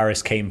Tom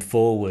Paris came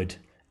forward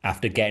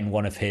after getting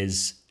one of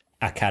his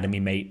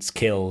academy mates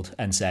killed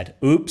and said,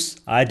 "Oops,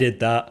 I did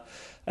that."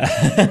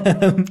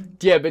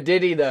 Yeah, but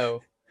did he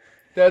though?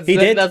 That's the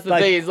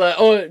thing. He's like,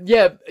 oh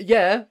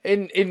yeah.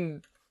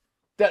 In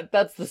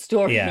that's the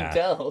story he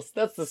tells.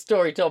 That's the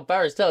story Tom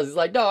Paris tells. He's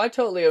like, no, I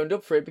totally owned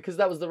up for it because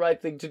that was the right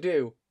thing to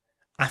do.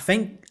 I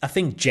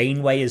think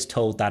Janeway has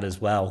told that as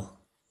well.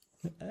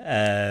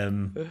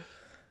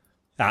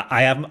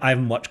 I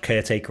haven't watched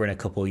Caretaker in a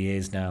couple of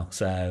years now,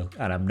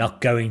 and I'm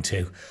not going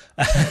to.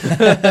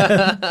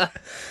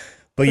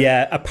 But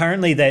yeah,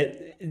 apparently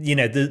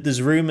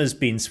there's rumors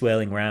been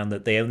swirling around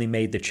that they only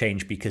made the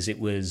change because it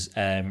was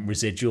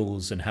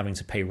residuals and having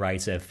to pay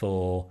writer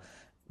for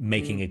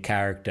making a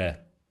character.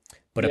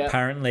 But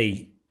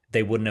apparently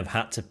they wouldn't have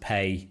had to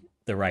pay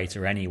the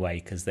writer anyway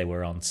because they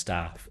were on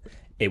staff.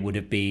 It would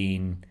have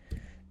been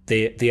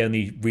the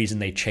only reason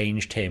they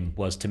changed him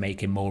was to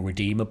make him more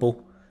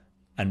redeemable.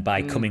 And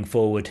by coming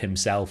forward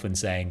himself and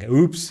saying,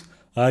 "Oops,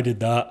 I did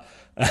that,"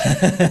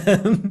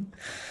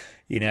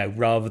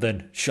 rather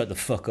than "Shut the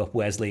fuck up,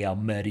 Wesley, I'll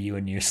murder you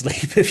in your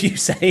sleep if you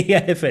say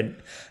anything."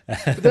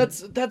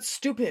 That's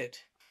stupid.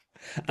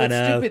 That's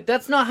stupid.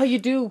 That's not how you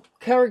do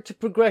character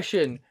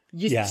progression.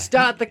 You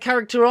start the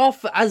character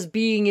off as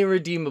being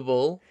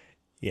irredeemable.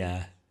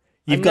 Yeah.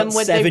 You've got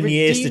 7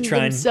 years to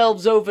try and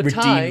over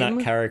redeem time,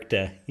 that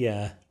character.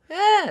 Yeah.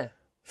 Yeah.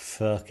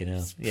 Fucking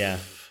hell. Yeah.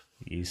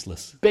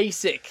 Useless.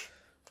 Basic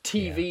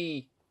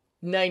TV,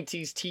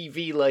 90s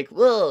TV, like,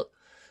 well,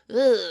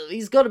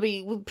 he's got to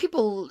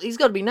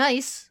be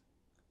nice.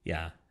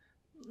 Yeah.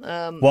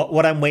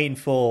 What I'm waiting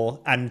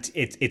for, and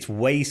it's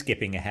way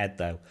skipping ahead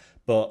though,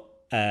 but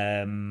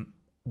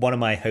one of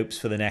my hopes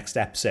for the next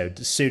episode,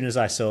 as soon as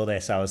I saw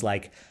this, I was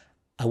like,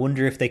 I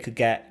wonder if they could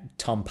get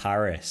Tom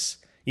Paris.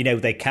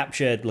 They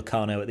captured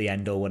Lucano at the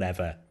end or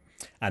whatever,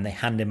 and they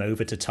hand him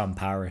over to Tom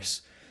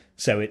Paris.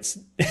 So it's,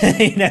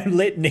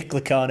 Nick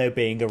Lucano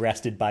being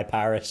arrested by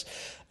Paris.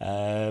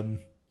 They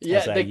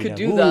could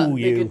do that.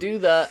 They could do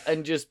that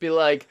and just be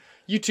like,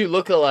 you two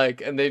look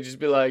alike. And they just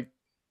be like,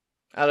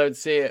 I don't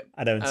see it.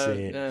 I don't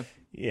see it. No.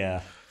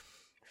 Yeah.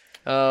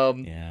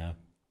 Yeah.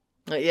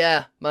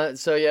 My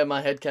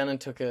headcanon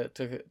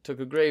took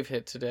a grave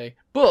hit today.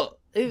 But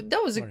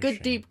that was a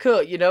good deep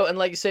cut, and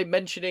like you say,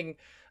 mentioning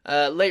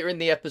later in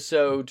the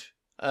episode,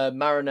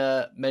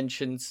 Mariner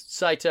mentions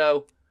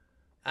Saito,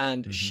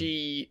 and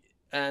she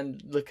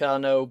and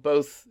Lucano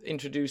both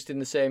introduced in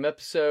the same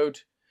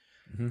episode.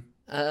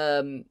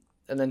 And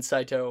then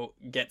Saito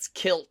gets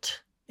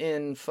killed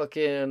in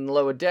fucking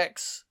Lower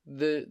Decks,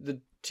 the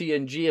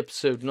TNG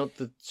episode, not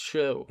the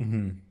show.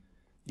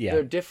 Yeah,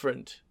 they're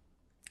different.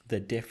 They're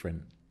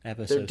different.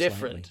 They're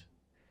different. Slightly.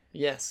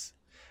 Yes.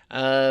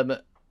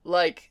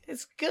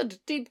 It's good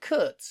deep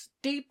cuts.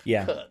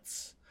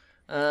 Cuts.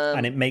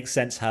 And it makes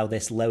sense how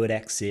this Lower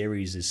Decks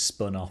series is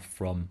spun off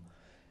from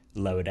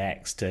Lower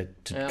Decks to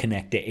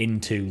connect it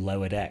into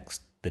Lower Decks,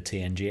 the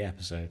TNG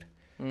episode.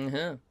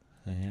 Mm-hmm.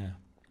 Yeah.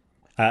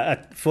 I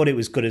thought it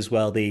was good as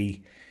well,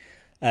 the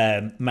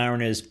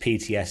Mariner's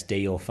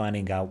PTSD, or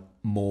finding out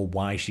more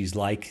why she's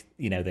like,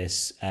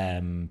 this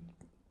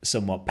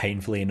somewhat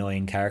painfully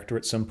annoying character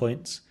at some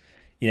points.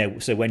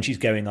 So when she's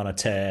going on a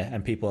tear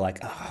and people are like,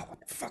 "Oh, what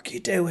the fuck are you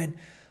doing?"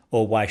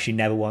 Or why she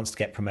never wants to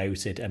get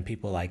promoted, and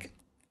people are like,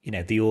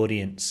 the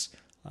audience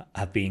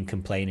have been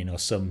complaining, or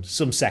some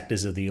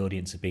sectors of the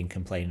audience have been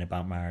complaining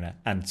about Mariner,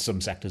 and some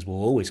sectors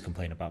will always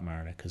complain about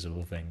Mariner because of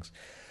other things.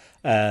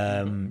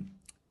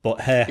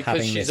 But her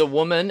because she's a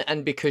woman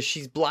and because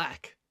she's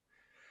black.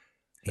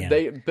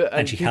 Yeah.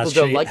 And she has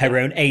her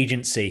own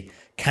agency.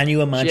 Can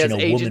you imagine a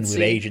woman with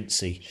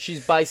agency?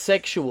 She's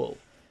bisexual.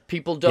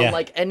 People don't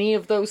like any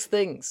of those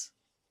things.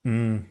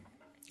 But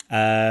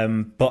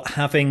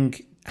having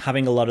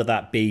having a lot of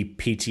that be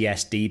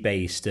PTSD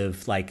based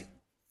of like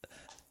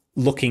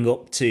looking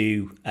up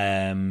to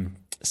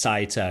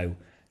Saito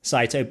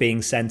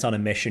being sent on a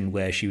mission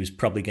where she was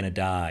probably going to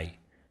die,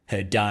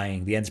 her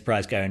dying, the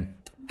Enterprise going,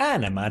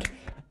 no man,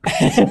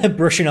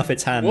 brushing off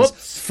its hands,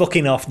 Whoops.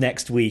 fucking off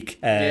next week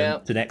Yeah.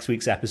 to next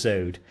week's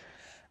episode.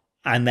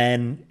 And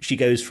then she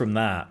goes from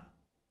that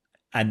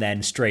and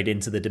then straight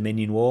into the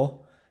Dominion War.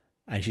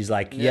 And she's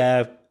like,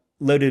 yeah,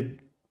 load of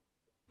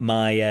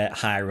my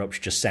higher-ups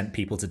just sent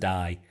people to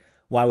die.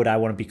 Why would I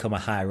want to become a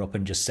higher-up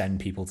and just send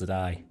people to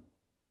die?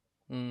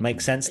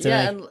 Makes sense to me.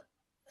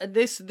 And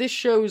this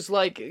shows,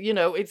 like, you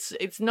know,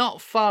 it's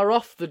not far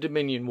off the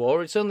Dominion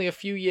War. It's only a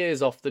few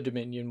years off the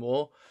Dominion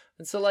War.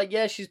 And so, like,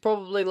 yeah, she's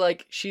probably,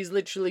 like, she's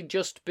literally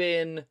just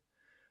been,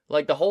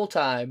 like, the whole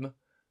time,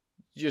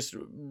 just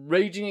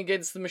raging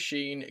against the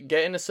machine,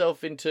 getting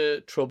herself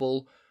into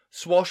trouble,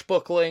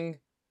 swashbuckling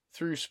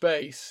through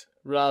space,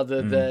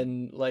 rather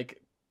than,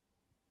 like,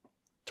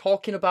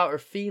 talking about her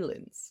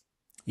feelings.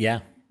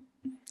 Yeah.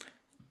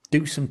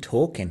 Do some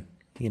talking,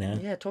 you know.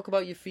 Yeah, talk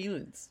about your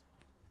feelings.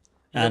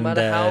 No And,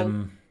 matter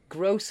how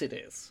gross it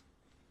is.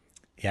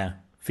 Yeah,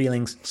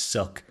 feelings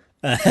suck.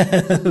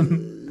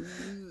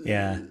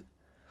 Yeah.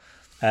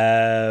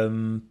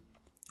 And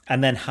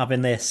then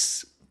having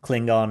this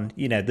Klingon,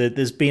 you know,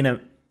 there's been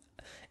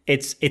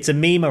it's a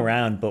meme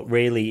around, but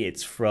really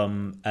it's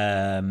from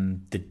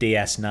the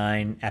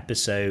DS9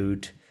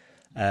 episode.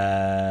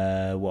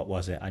 What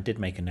was it? I did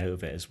make a note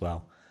of it as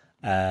well.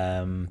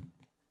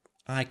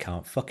 I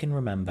can't fucking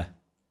remember.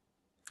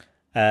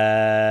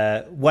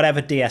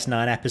 Whatever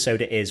DS9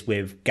 episode it is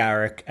with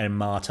Garak and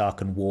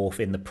Martok and Worf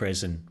in the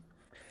prison.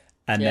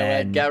 And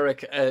then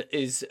Garak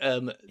is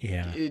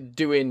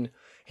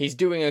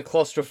doing a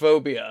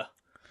claustrophobia.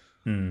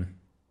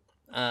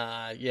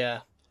 Yeah.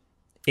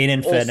 In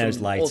Inferno's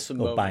Awesome, Light, awesome or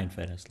moment. by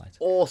Inferno's Light.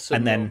 Awesome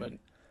and then, moment.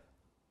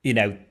 You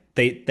know,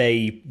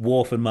 they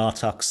Worf and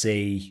Martok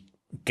see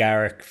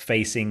Garak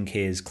facing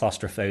his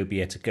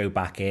claustrophobia to go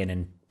back in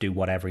and do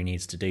whatever he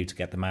needs to do to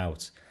get them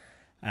out.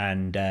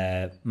 And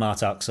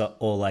Martok's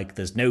all like,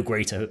 there's no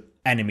greater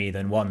enemy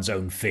than one's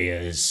own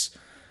fears.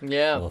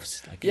 Yeah.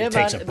 Like, it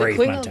takes a brave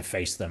man to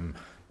face them,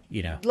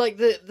 you know. Like,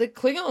 the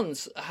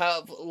Klingons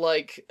have,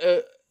 like,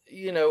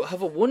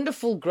 have a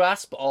wonderful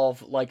grasp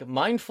of, like,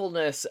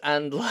 mindfulness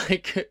and,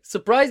 like,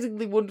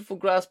 surprisingly wonderful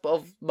grasp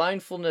of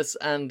mindfulness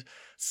and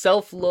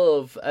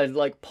self-love and,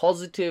 like,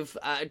 positive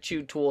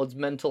attitude towards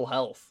mental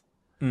health.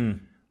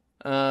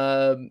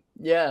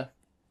 Yeah.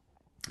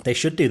 They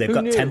should do. They've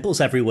got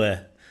temples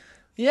everywhere.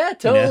 Yeah,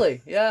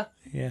 totally. You know? Yeah.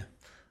 Yeah.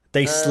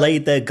 They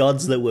slayed their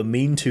gods that were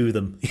mean to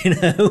them, you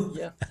know?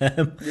 Yeah.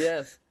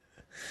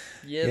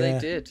 Yeah, they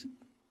did.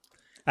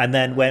 And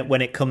then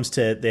when it comes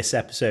to this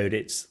episode,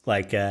 it's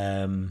like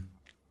to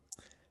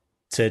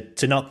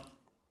not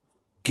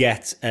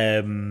get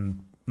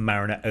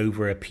Mariner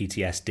over a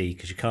PTSD,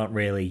 because you can't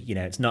really, you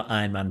know, it's not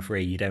Iron Man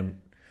 3. You don't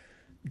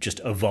just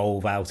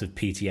evolve out of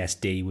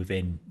PTSD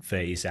within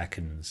 30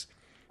 seconds.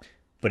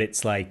 But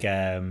it's like,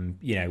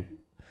 you know,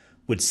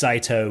 would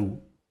Saito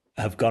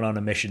have gone on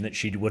a mission that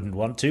she wouldn't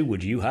want to?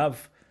 Would you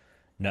have?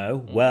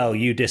 No? Well,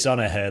 you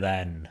dishonor her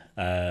then.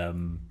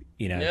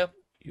 You know,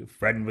 your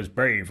friend was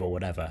brave or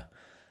whatever.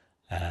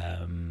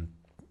 And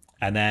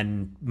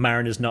then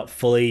Mariner's not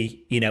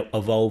fully, you know,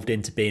 evolved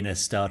into being a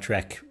Star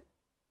Trek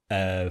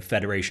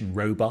Federation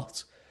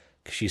robot.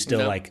 Because she's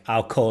still like,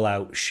 I'll call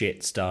out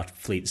shit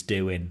Starfleet's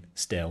doing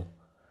still.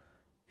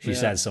 She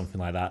says something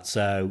like that.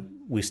 So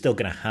we're still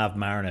going to have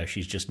Mariner.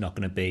 She's just not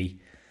going to be...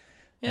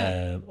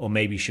 or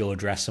maybe she'll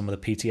address some of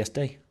the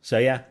PTSD. So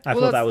yeah, I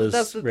thought that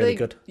was really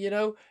good. You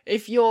know,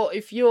 if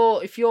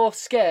you're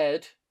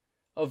scared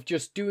of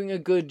just doing a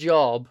good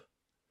job,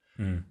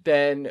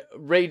 then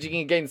raging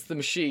against the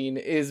machine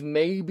is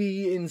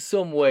maybe in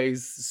some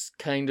ways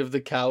kind of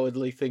the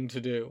cowardly thing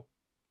to do.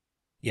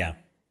 Yeah,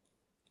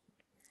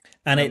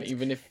 and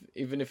even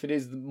if it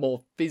is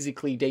more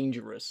physically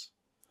dangerous.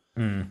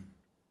 And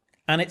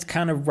it's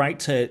kind of right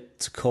to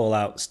call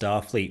out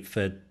Starfleet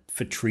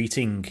for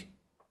treating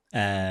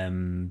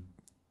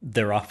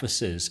their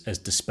officers as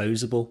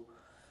disposable,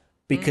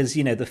 because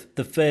you know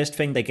the first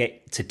thing they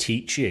get to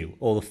teach you,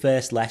 or the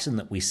first lesson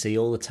that we see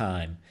all the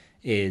time,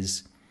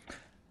 is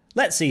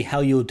let's see how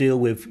you'll deal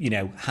with, you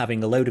know,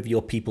 having a load of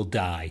your people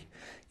die,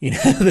 you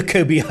know, the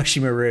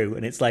Kobayashi Maru.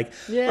 And it's like,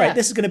 right,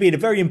 this is going to be a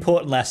very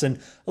important lesson.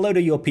 A load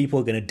of your people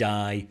are going to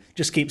die.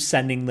 Just keep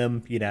sending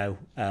them, you know.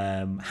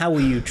 How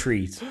will you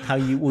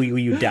will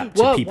you adapt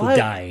to people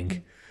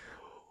dying?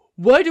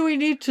 Why do we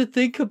need to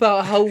think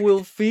about how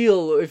we'll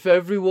feel if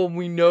everyone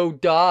we know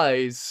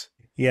dies?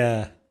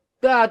 Yeah.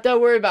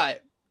 Don't worry about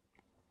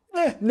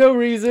it. No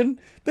reason.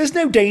 There's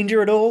no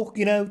danger at all,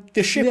 you know.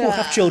 The ship will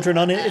have children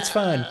on it. It's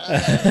fine.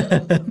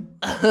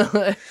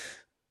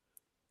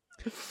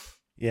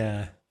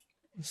 Yeah.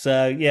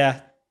 So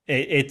yeah,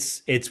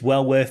 it's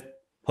well worth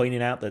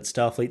pointing out that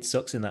Starfleet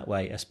sucks in that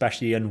way,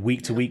 especially on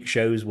week-to-week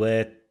shows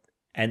where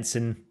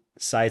Ensign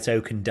Saito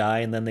can die,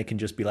 and then they can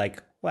just be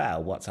like, "Wow,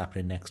 what's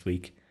happening next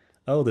week?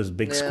 Oh, there's a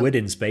big squid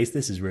in space.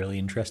 This is really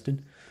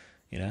interesting."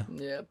 You know.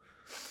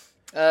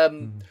 Yeah.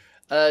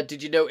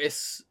 Did you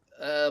notice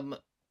the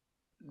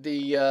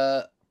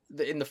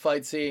in the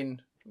fight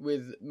scene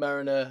with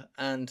Mariner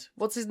and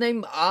what's his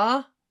name?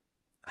 Ma?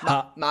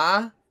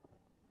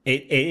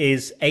 It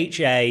is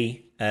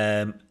HA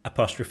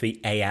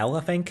apostrophe AL,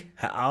 I think.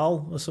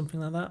 Ha'al or something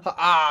like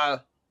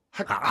that.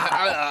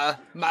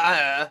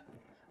 Ma.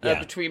 Yeah.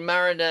 Between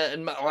Mariner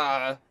and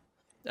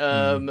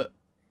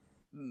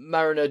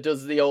Mariner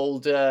does the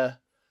old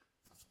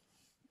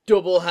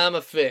double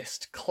hammer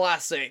fist,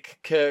 classic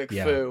Kirk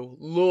Fu.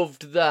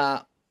 Loved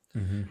that.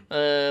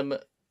 And,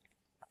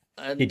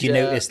 did you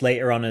notice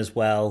later on as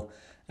well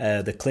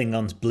the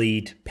Klingons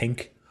bleed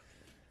pink?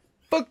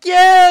 Fuck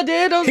yeah, I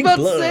did. I was Pink about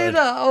blood. to say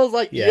that. I was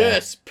like,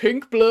 yes,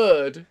 pink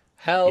blood.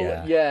 Hell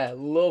yeah,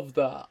 love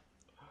that.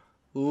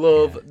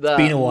 Love that. It's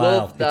been a while.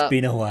 Love that. It's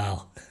been a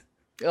while.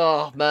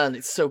 Oh man,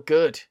 it's so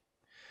good.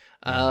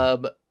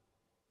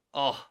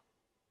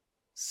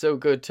 So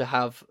good to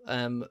have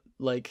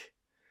like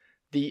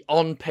the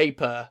on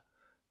paper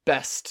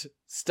best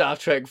Star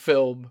Trek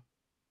film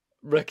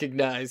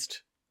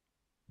recognized.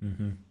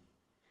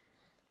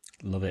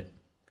 Love it.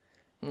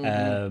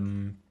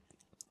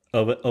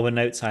 Other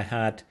notes I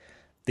had: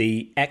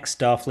 the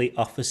ex-Starfleet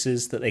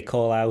officers that they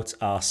call out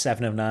are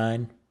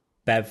 709,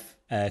 Bev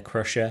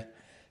Crusher,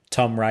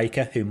 Tom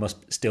Riker, who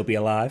must still be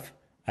alive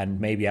and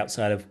maybe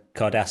outside of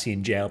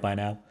Cardassian jail by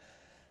now,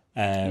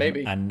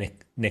 Maybe, and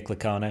Nick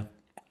Locarno.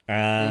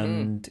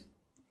 And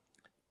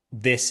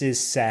this is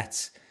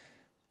set.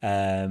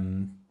 So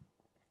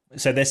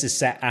this is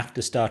set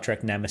after Star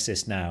Trek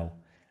Nemesis now,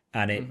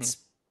 and it's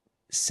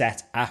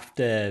set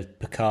after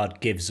Picard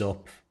gives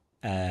up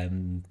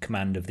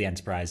command of the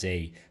Enterprise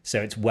E.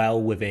 So it's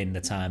well within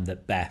the time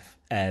that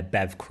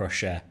Bev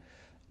Crusher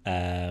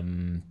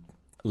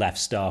left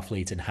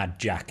Starfleet and had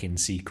Jack in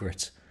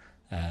secret.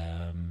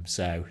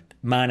 So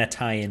minor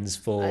tie-ins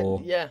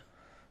for so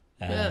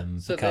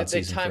Picard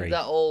they season timed 3.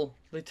 that all.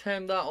 They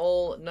timed that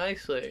all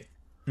nicely.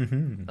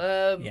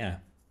 Yeah.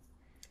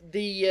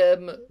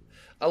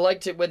 I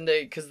liked it when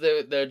because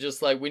they're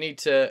just like, we need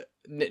to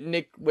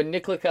when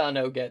Nick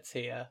Locarno gets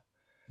here.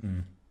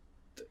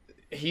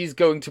 He's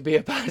going to be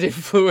a bad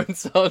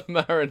influence on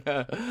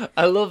Mariner.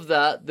 I love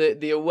that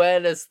the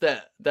awareness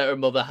that her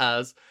mother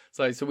has. It's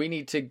like, so we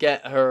need to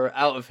get her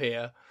out of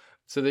here.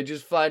 So they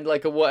just find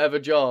like a whatever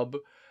job,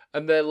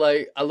 and they're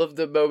like, I love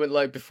the moment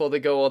like before they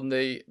go on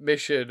the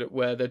mission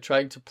where they're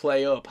trying to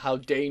play up how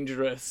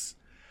dangerous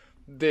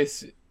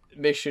this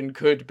mission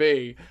could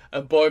be,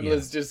 and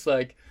Boimler's just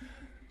like,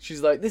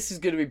 she's like, this is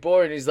gonna be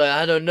boring. He's like,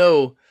 I don't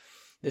know,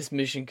 this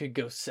mission could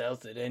go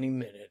south at any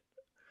minute.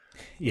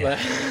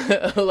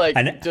 Yeah. Like,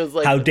 and just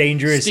like how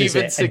dangerous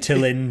Steven is it? And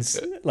Tillin's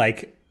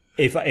like,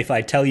 if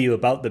I tell you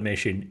about the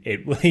mission,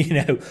 it will,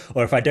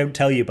 or if I don't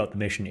tell you about the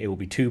mission, it will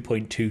be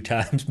 2.2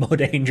 times more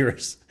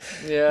dangerous.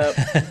 Yeah.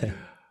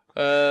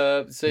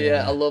 I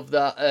love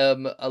that.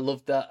 I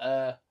love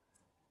that.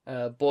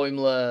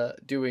 Boimler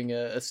doing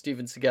a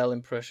Steven Seagal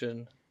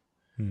impression,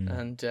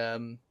 and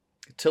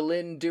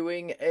Tallinn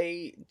doing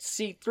a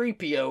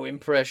C-3PO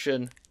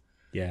impression.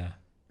 Yeah.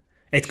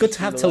 It's good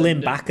to have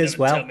Tallinn back as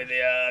well. Tell me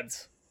the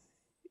odds.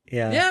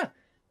 Yeah. Yeah.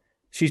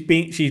 She's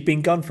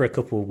been gone for a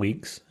couple of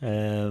weeks,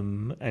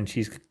 and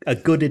she's a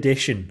good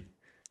addition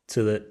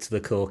to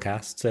the core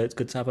cast. So it's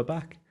good to have her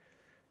back.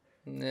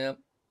 Yeah.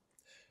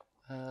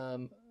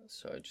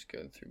 Sorry, just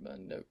going through my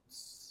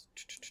notes.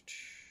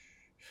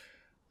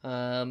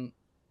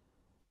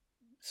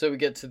 So we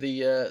get to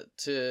the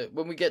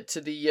when we get to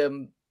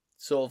the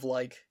sort of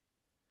like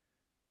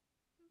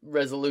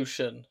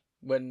resolution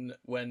when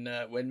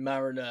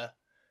Mariner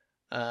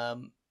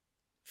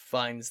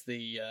finds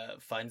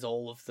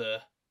all of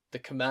the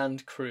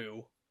command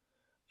crew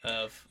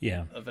of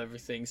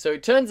everything. So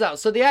it turns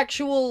out, the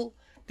actual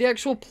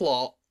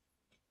plot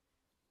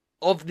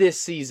of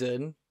this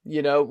season,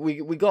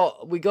 we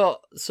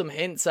got some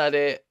hints at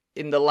it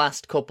in the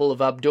last couple of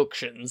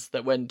abductions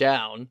that went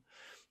down,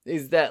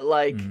 is that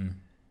like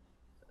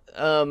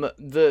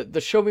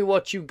the Show Me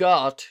What You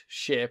Got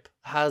ship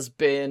has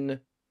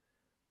been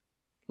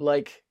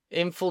like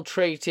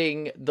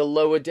infiltrating the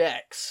lower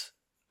decks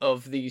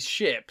of these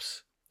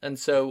ships, and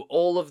so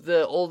all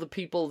the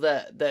people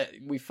that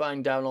we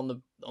find down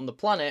on the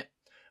planet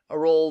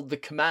are all the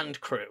command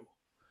crew.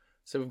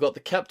 So we've got the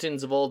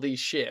captains of all these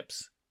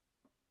ships,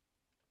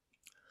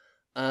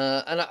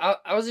 and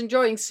I was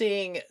enjoying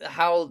seeing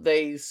how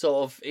they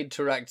sort of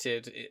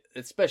interacted,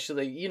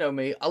 especially,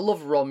 me, I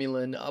love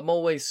Romulan. I'm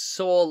always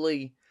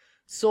like,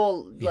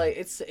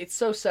 it's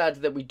so sad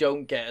that we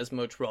don't get as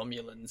much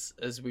Romulans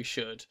as we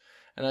should.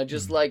 And I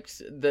just liked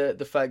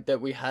the fact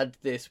that we had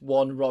this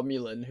one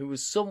Romulan who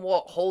was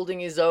somewhat holding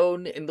his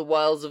own in the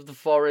wilds of the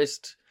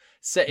forest,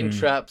 setting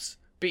traps,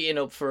 beating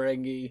up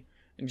Ferengi,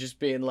 and just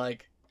being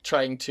like,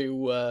 trying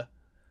to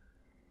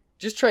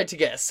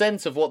get a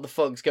sense of what the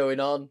fuck's going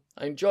on.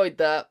 I enjoyed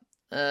that.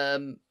 I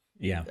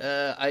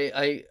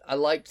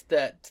liked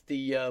that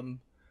the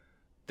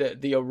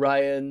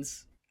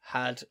Orions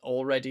had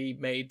already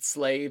made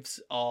slaves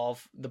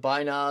of the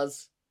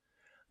Binars.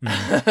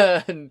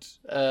 and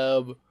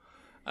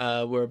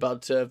we're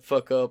about to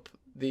fuck up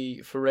the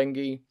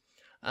Ferengi.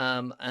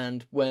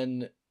 And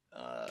when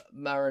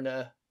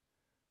Mariner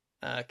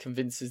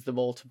convinces them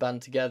all to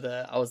band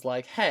together, I was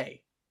like,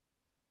 hey,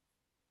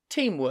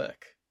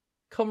 teamwork,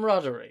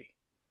 camaraderie,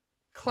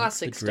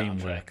 classic Star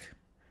Trek.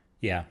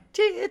 Yeah.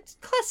 It's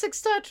classic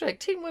Star Trek.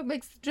 Teamwork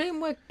makes the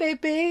dream work,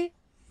 baby.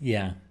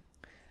 Yeah.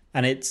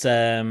 And it's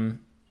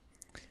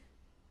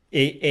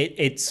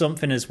it's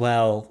something as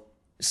well.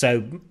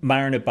 So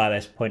Mariner by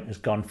this point has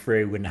gone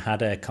through and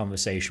had a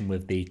conversation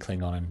with the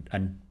Klingon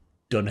and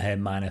done her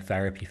minor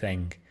therapy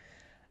thing.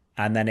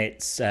 And then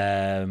it's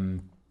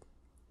kind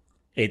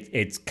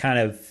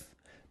of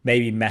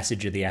maybe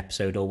message of the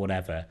episode or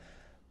whatever.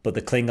 But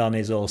the Klingon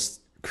is all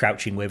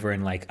crouching with her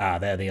and like,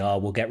 there they are,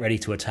 we'll get ready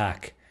to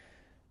attack.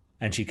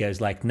 And she goes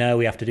like, no,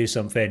 we have to do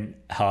something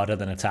harder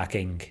than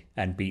attacking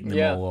and beating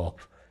them all up.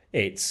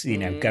 It's,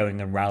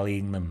 going and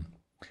rallying them.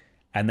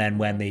 And then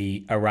when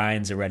the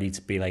Orions are ready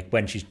to be like,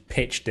 when she's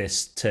pitched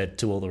this to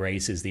all the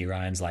races, the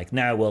Orions like,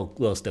 no,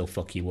 we'll still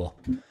fuck you up.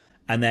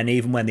 And then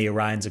even when the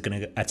Orions are going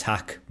to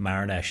attack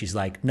Mariner, she's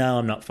like, no,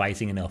 I'm not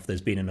fighting enough.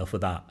 There's been enough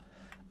of that.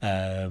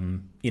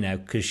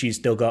 Because she's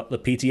still got the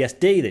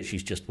PTSD that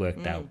she's just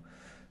worked out.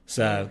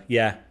 So,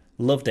 yeah,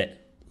 loved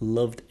it.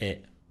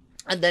 And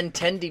then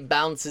Tendi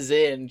bounces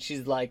in.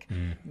 She's like,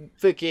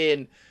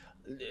 fucking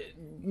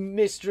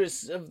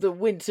mistress of the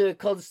winter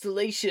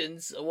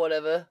constellations or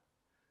whatever.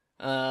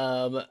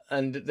 And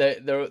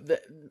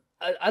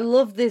I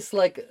love this,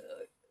 like,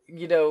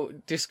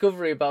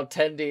 discovery about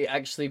Tendi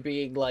actually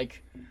being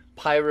like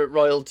pirate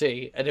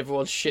royalty, and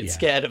everyone's shit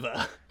scared of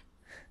her.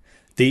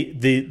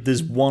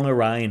 There's one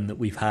Orion that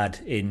we've had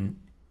in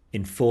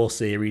 4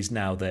 series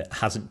now that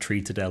hasn't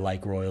treated her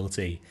like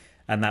royalty,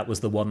 and that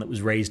was the one that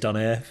was raised on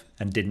Earth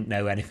and didn't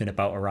know anything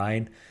about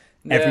Orion.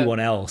 Yeah. Everyone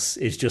else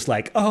is just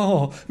like,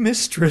 oh,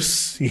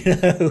 mistress,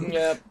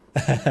 Yeah.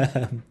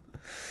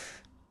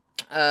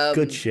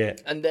 Good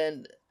shit. And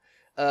then,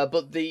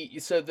 but the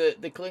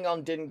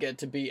Klingon didn't get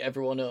to beat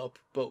everyone up,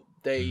 but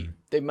they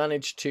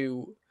managed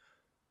to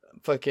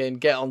fucking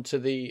get onto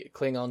the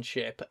Klingon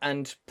ship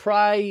and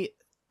pry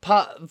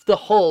part of the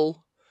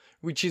hull,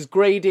 which is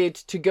graded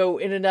to go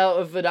in and out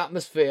of an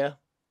atmosphere.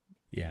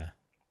 Yeah.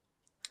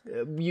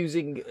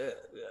 Using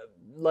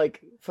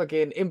like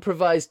fucking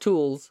improvised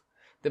tools.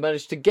 They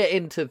managed to get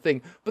into the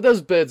thing, but those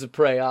birds of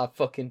prey are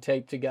fucking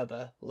taped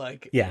together.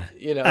 Like, yeah,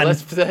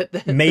 let's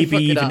maybe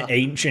even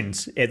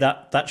ancient.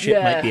 That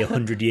ship might be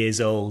 100 years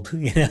old.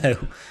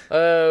 And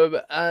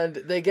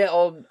they get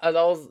on,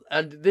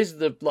 and this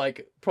is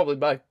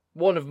probably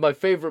one of my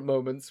favorite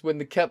moments when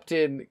the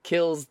captain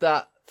kills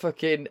that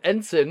fucking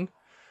ensign,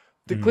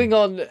 the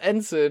Klingon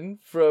ensign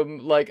from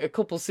like a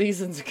couple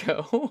seasons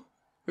ago,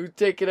 who's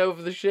taken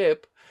over the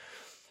ship.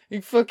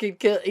 He fucking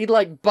he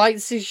like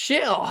bites his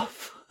shit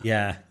off.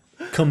 Yeah,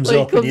 comes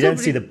up and you don't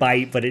see the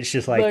bite, but it's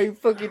just like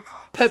fucking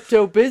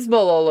Pepto-Bismol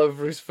all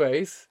over his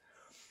face.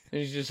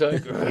 And he's just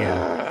like,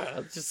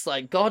 just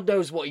like, God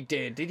knows what he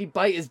did. Did he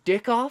bite his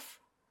dick off?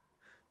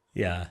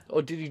 Yeah.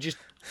 Or did he just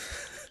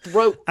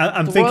throat?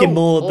 I'm thinking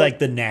more like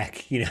the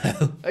neck,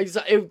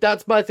 Exactly.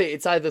 That's my thing.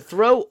 It's either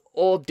throat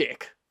or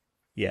dick.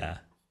 Yeah.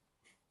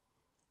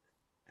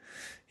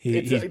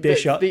 He's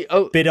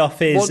bit off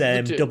his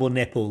double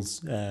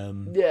nipples.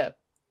 Yeah,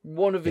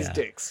 one of his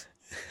dicks.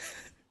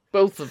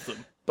 Both of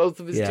them.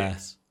 Both of his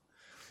dicks.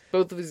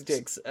 Both of his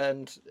dicks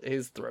and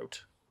his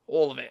throat.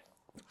 All of it.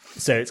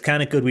 So it's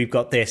kind of good we've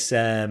got this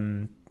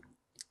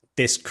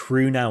this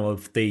crew now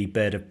of the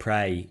Bird of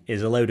Prey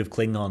is a load of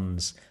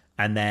Klingons,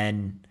 and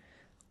then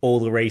all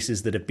the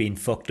races that have been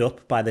fucked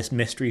up by this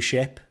mystery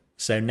ship.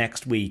 So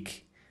next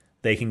week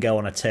they can go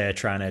on a tear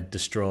trying to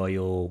destroy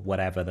or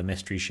whatever the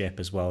mystery ship,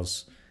 as well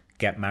as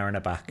get Mariner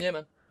back. Yeah,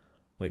 man.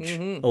 Which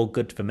all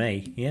good for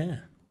me. Yeah.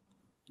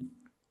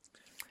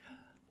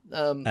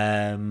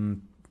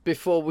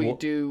 Before we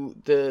do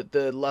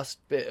the last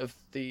bit of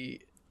the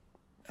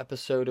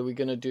episode, are we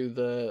going to do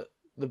the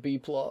B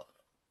plot?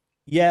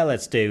 Yeah,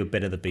 let's do a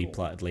bit of the B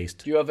plot at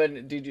least. Do you have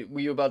any? Were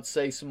you about to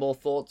say some more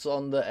thoughts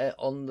on the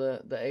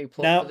A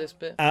plot for this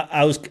bit?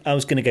 I was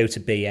going to go to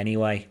B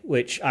anyway,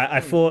 which I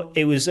thought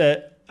it was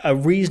a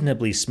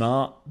reasonably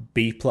smart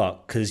B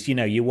plot, because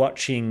you're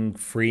watching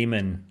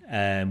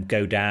Freeman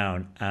go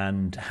down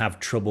and have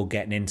trouble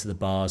getting into the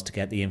bars to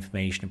get the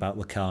information about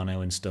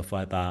Locarno and stuff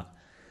like that,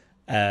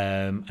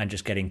 and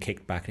just getting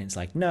kicked back, and it's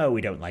like, no, we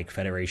don't like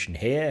Federation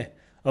here.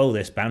 Oh,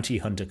 this bounty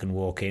hunter can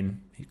walk in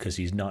because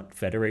he's not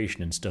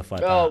Federation and stuff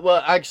like that. Oh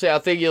well, actually, I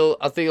think you'll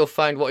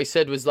find what he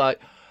said was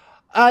like,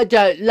 we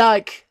don't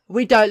like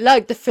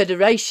the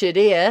Federation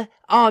here.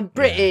 I'm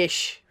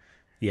British.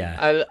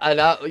 Yeah. And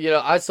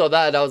I saw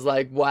that and I was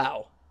like,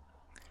 wow.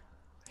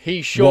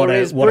 He sure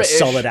is what British.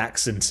 What a solid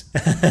accent.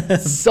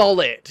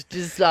 Solid.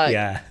 Just like,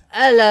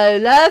 hello,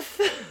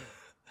 love.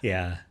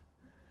 Yeah.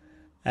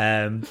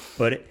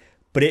 But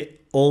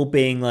it all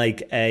being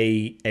like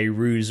a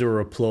ruse or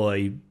a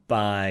ploy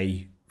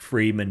by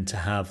Freeman to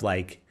have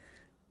like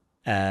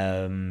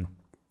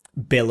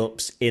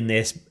Billups in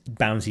this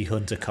bounty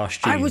hunter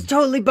costume. I was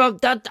totally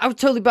about that. I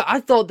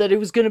thought that it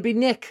was going to be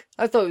Nick.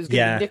 I thought it was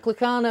going to be Nick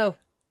Lucano.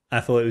 I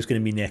thought it was going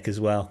to be Nick as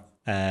well.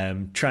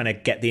 Trying to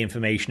get the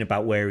information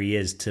about where he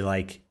is to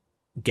like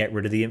get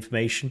rid of the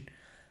information.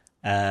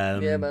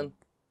 Yeah, man.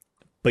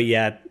 But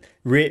yeah,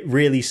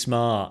 really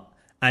smart.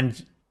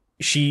 And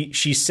she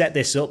set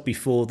this up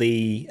before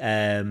the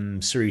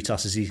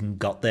Cerritos even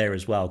got there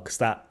as well, because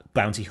that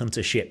bounty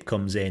hunter ship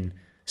comes in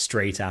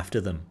straight after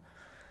them.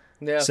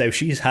 Yeah. So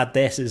she's had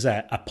this as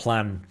a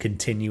plan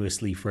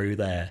continuously through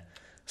there.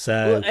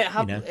 So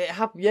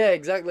yeah,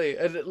 exactly.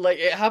 And like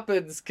it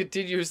happens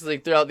continuously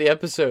throughout the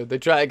episode. They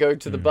try to go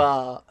to the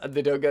bar and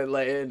they don't get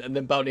let in, and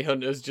then bounty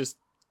hunters just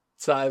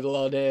sidle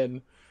on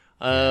in,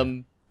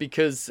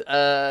 because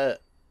they're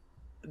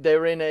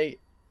in a.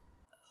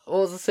 What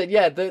was I saying?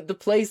 Yeah, the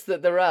place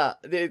that they're at,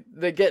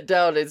 they get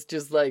down. It's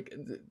just like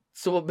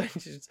someone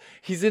mentions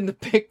he's in the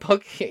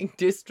pickpocketing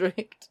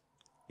district.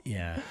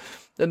 Yeah.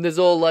 And there's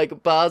all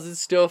like bars and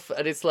stuff,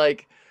 and it's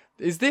like,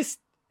 is this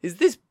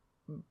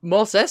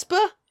Mos Espa?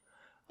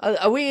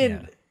 Are we in?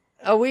 Yeah.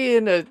 Are we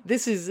in a?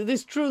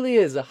 This truly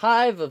is a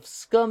hive of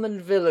scum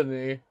and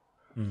villainy.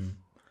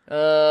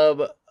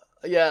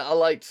 Yeah, I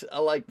like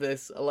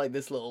this. I like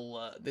this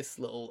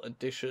little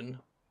addition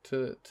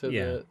to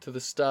the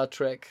Star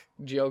Trek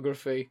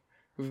geography.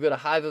 We've got a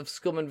hive of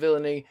scum and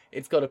villainy.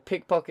 It's got a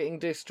pickpocketing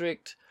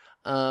district.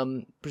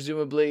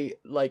 Presumably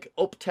like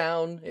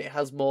uptown. It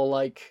has more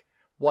like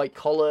white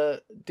collar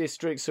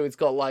district, so it's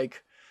got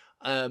like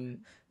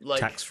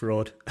tax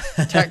fraud.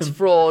 Tax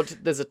fraud.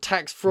 There's a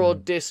tax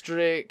fraud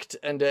district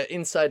and an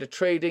insider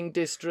trading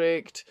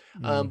district.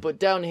 But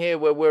down here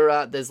where we're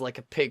at, there's like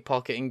a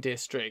pickpocketing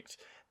district.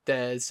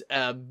 There's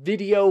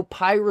video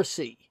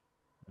piracy,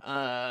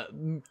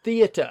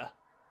 theater.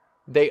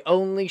 They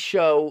only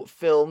show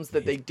films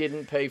that they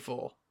didn't pay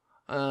for.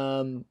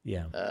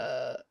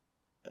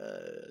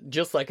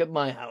 Just like at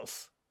my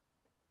house.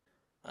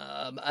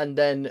 And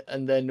then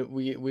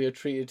we are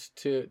treated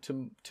to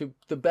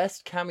the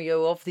best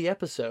cameo of the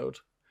episode.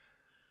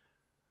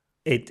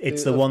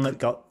 It's the one that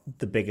got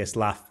the biggest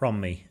laugh from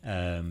me.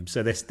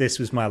 So this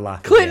was my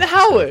laugh. Clint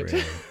Howard.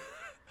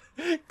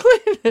 Really.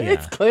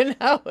 It's Clint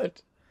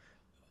Howard.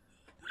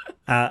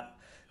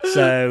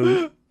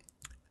 So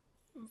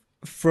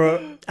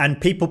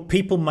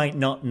people might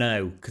not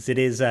know because it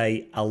is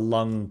a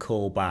long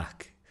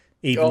callback,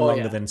 even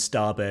longer than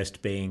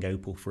Starburst being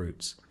Opal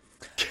Fruits.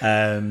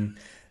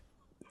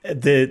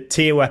 The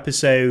Teo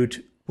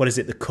episode, what is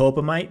it? The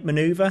Corbomite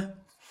maneuver.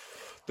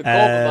 The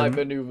Corbomite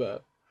maneuver.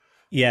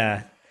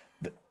 Yeah,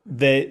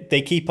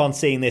 they keep on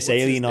seeing this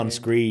alien on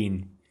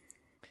screen,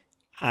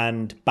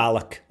 and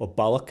Balak.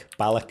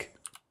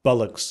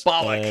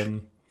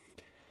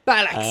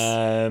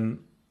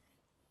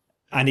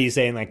 And he's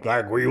saying like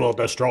we will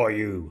destroy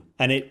you,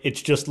 and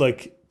it's just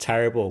like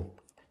terrible.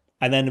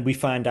 And then we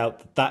find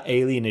out that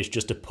alien is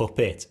just a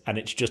puppet, and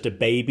it's just a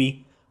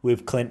baby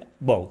with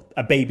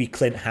a baby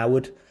Clint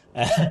Howard.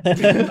 I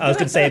was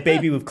going to say a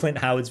baby with Clint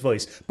Howard's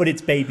voice, but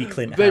it's baby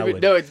Clint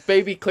Howard. No, it's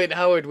baby Clint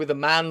Howard with a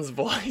man's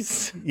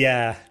voice.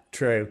 Yeah,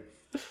 true.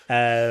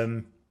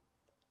 So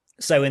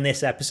in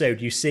this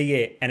episode, you see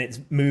it, and it's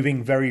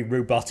moving very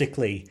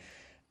robotically,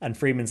 and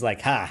Freeman's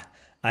like, I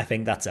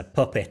think that's a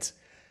puppet.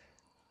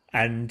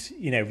 And,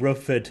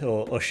 Rutherford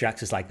or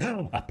Shax is like,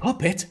 a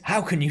puppet?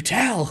 How can you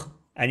tell?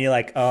 And you're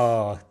like,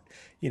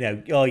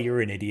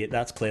 you're an idiot.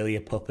 That's clearly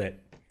a puppet.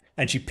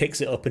 And she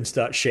picks it up and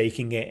starts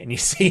shaking it, and you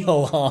see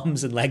all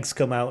arms and legs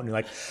come out, and you're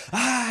like,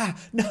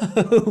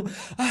 no,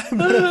 I'm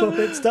not a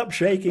puppet. Stop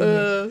shaking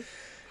me.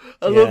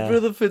 I love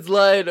Rutherford's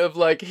line of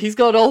like, he's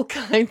got all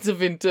kinds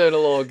of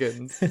internal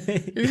organs.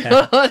 He's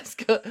got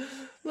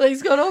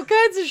all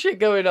kinds of shit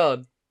going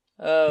on.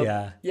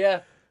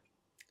 Yeah.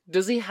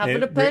 Does he have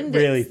an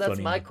appendix? Really That's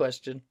funny, my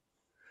question.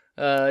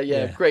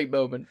 Great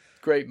moment.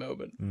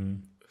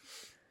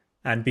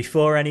 And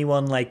before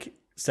anyone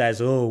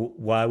says, oh,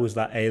 why was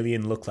that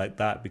alien look like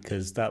that?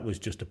 Because that was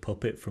just a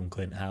puppet from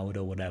Clint Howard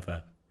or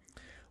whatever.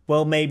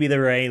 Well, maybe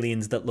there are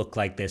aliens that look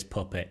like this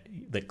puppet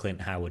that Clint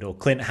Howard, or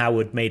Clint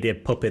Howard made a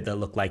puppet that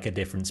looked like a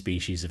different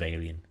species of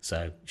alien.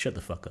 So shut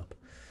the fuck up.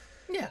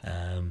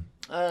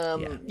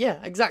 Yeah,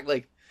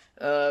 exactly.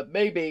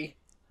 Maybe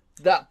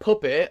that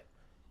puppet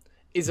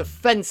is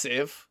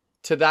offensive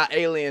to that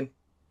alien.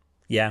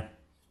 Yeah,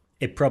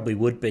 it probably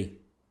would be.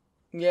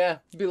 Yeah,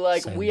 be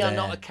like, we are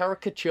not a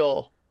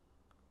caricature.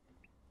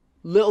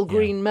 Little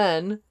green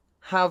men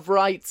have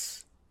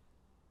rights.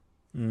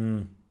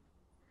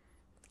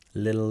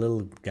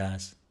 Little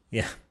guys.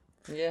 Yeah.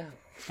 Yeah.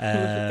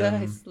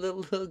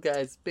 Little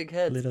guys, big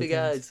heads, big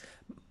eyes.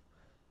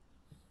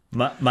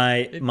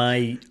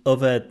 My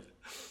other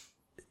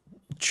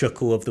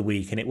chuckle of the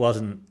week, and it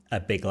wasn't a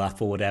big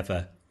laugh or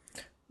whatever,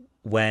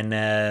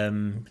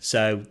 when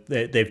so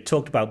they've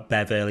talked about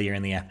Bev earlier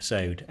in the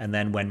episode, and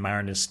then when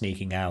Mariner's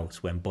sneaking out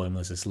when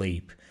Boimler's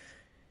asleep,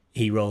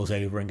 he rolls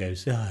over and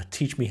goes,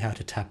 teach me how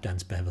to tap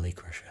dance, Beverly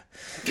Crusher.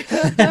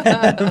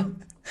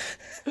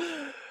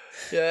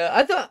 Yeah,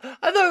 I thought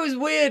it was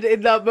weird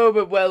in that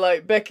moment where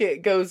like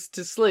Beckett goes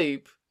to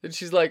sleep and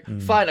she's like,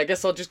 "Fine, I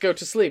guess I'll just go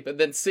to sleep," and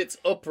then sits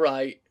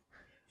upright.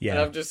 And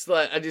Yeah, I'm just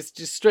like, and it's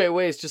just straight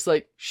away, it's just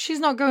like she's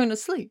not going to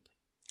sleep.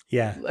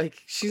 yeah.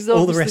 Like she's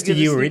All the obviously rest of gonna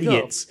you are sneak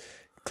idiots.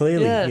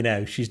 Clearly,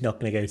 Yeah. she's not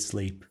going to go to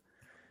sleep.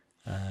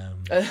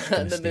 And She's going to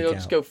then sneak they'll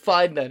just out. go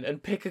fine then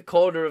and pick a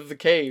corner of the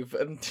cave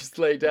and just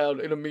lay down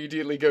and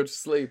immediately go to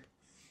sleep.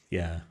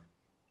 Yeah.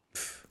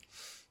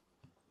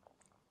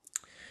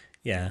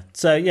 Yeah.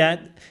 So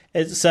yeah.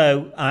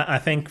 I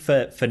think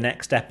for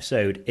next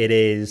episode it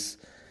is,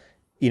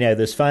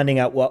 there's finding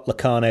out what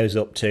Locarno's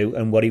up to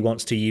and what he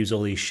wants to use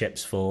all these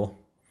ships for.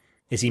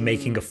 Is he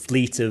making a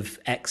fleet of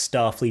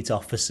ex-Starfleet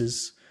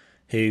officers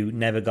who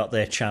never got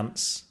their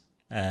chance?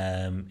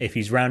 If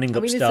he's rounding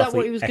up Is Starfleet, that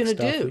what he was going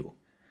to ex-Starfleet, do?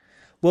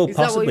 well, Is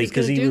that what possibly he was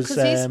because going to he do? was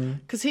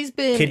Because he's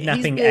been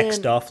kidnapping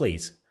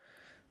ex-Starfleet.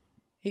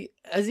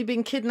 Has he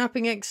been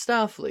kidnapping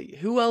ex-Starfleet?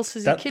 Who else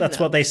has he kidnapped? That's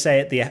what they say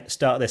at the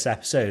start of this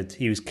episode.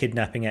 He was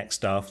kidnapping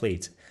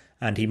ex-Starfleet,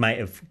 and he might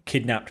have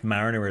kidnapped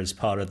Mariner as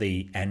part of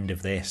the end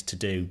of this to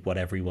do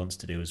whatever he wants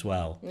to do as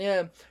well.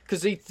 Yeah,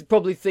 because he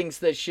probably thinks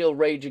that she'll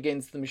rage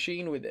against the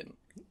machine with him.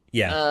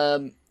 Yeah.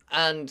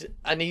 And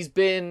he's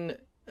been,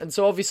 and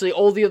so obviously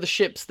all the other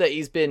ships that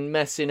he's been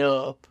messing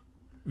up,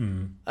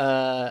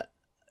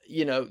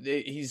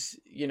 he's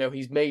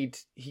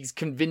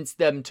convinced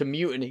them to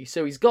mutiny.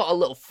 So he's got a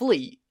little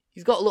fleet.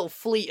 He's got a little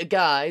fleet of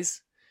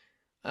guys.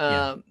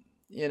 So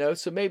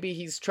maybe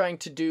he's trying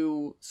to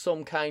do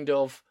some kind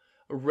of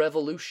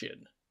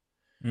revolution.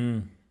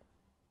 Yeah.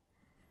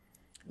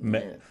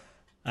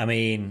 I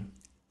mean,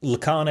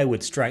 Locarno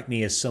would strike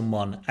me as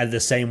someone,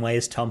 the same way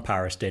as Tom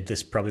Paris did,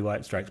 this is probably why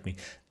it strikes me,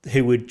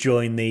 who would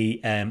join the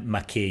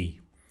Maquis.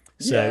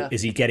 So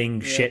is he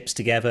getting ships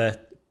together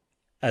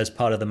as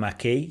part of the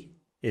Maquis?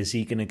 Is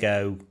he going to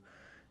go,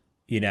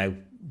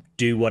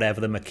 do whatever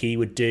the Maquis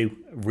would do,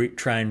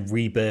 try and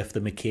rebirth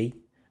the Maquis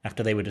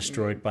after they were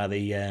destroyed by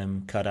the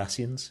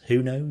Cardassians?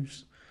 Who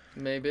knows?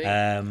 Maybe.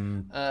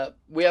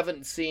 We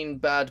haven't seen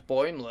Bad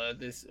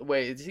Boimler.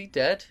 Wait, is he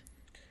dead?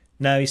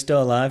 No, he's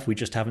still alive. We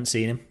just haven't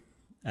seen him.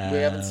 We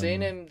haven't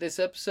seen him this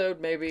episode.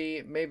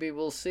 Maybe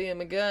we'll see him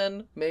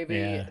again.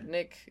 Maybe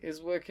Nick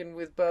is working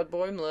with Bad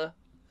Boimler.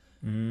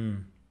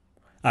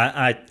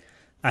 I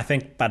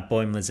think Bad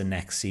Boimler's a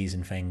next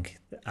season thing.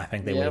 I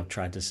think they would have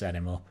tried to set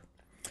him up.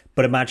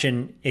 But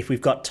imagine if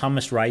we've got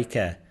Thomas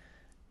Riker,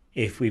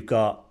 if we've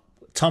got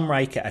Tom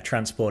Riker, a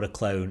transporter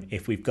clone,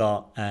 if we've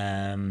got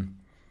I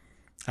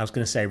was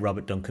going to say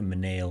Robert Duncan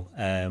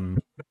McNeil.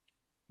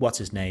 What's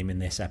his name in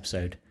this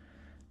episode?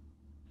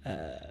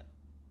 Nick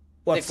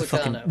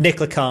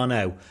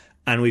Locarno,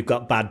 and we've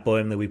got Bad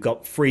Boimler. We've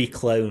got 3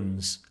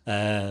 clones,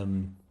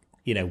 working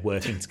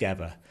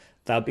together.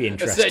 That'd be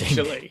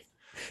interesting.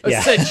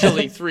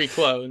 Essentially 3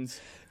 clones.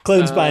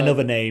 Clones by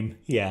another name.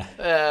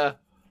 Yeah.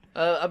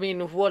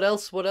 What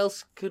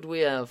else could we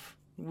have?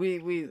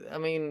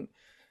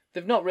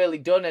 They've not really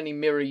done any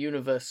mirror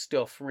universe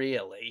stuff,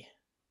 really.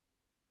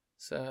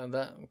 So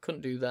that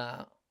couldn't do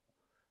that.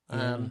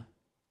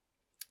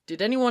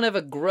 Did anyone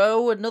ever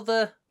grow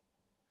another?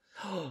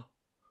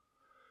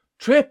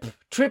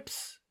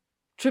 Trip's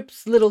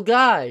little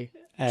guy.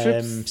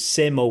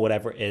 Sim or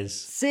whatever it is.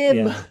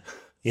 Sim.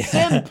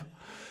 Yeah.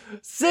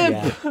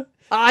 Simp. Yeah.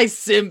 I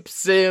simp.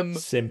 Simp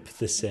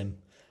the Sim.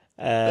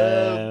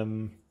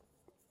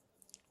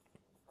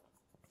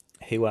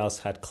 Who else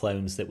had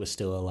clones that were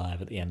still alive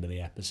at the end of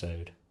the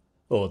episode?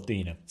 Or,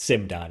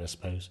 Sim died, I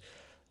suppose.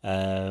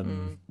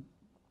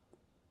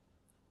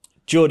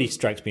 Geordie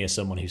strikes me as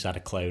someone who's had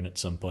a clone at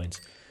some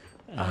point.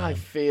 I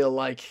feel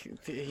like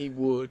he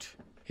would.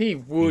 He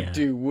would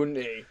do, wouldn't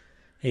he?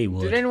 He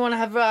would. Did anyone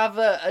have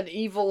an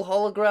evil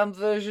hologram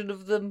version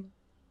of them?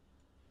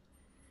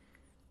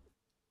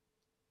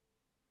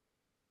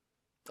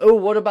 Oh,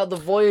 what about the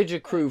Voyager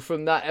crew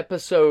from that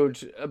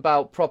episode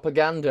about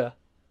propaganda?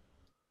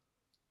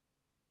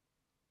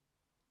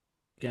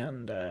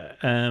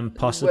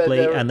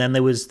 Possibly. And then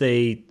there was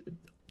the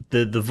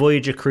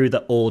Voyager crew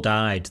that all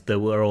died. They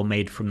were all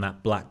made from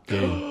that black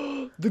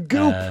goo. The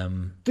goop.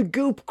 The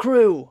goop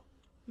crew.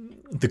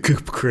 The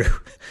goop crew.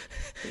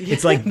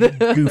 It's like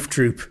Goof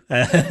Troop.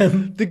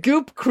 The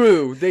goop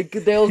crew.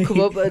 They all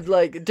come up and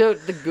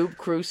don't the goop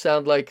crew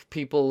sound like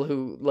people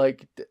who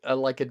are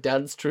like a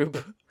dance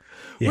troupe?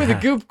 Yeah. We're the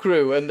goop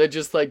crew, and they're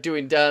just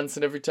doing dance,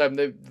 and every time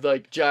they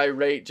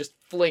gyrate, just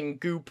fling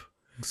goop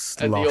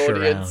at the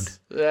audience.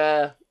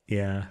 Around.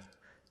 Yeah.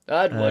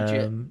 I'd watch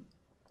it.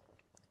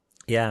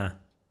 Yeah.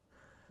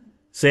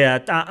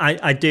 So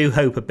I do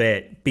hope a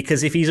bit,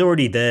 because if he's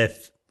already there,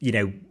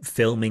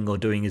 filming or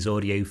doing his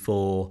audio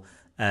for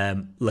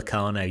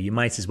Locarno, you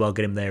might as well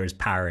get him there as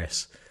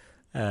Paris.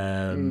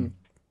 Just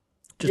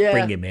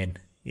bring him in.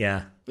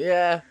 Yeah.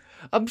 Yeah.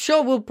 I'm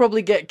sure we'll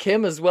probably get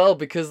Kim as well,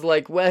 because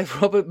where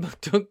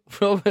Robert Duncan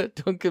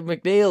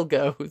McNeil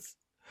goes,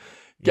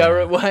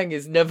 Garrett Wang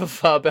is never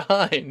far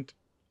behind.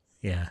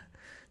 Yeah.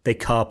 They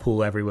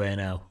carpool everywhere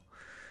now.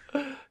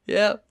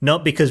 Yeah.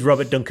 Not because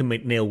Robert Duncan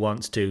McNeil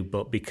wants to,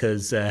 but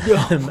because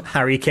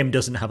Harry Kim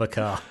doesn't have a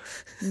car.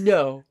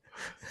 No.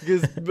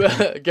 Because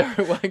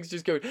Garrett Wang's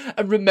just going,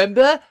 and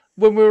remember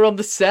when we were on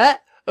the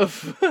set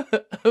of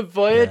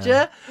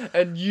Voyager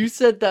and you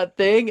said that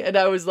thing and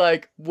I was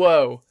like,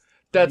 whoa,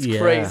 that's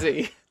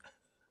crazy.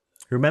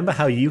 Remember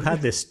how you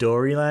had this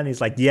storyline?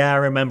 He's like, yeah, I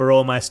remember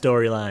all my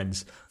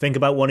storylines. Think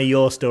about one of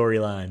your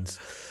storylines.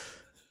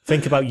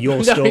 Think about your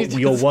one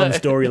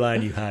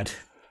storyline you had.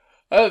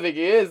 I don't think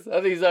he is. I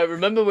think he's like,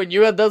 remember when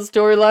you had that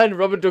storyline?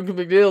 Robert Duncan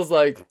McNeil's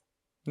like,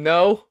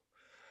 no.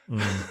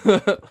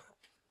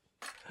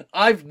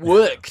 I've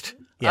worked.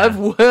 Yeah. I've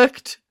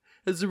worked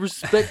as a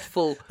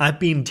respectful I've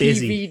been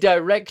busy TV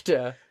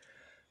director.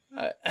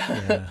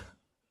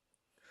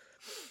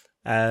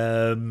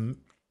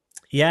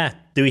 Yeah.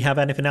 Do we have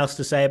anything else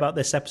to say about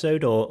this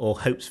episode or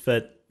hopes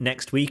for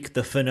next week,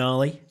 the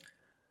finale?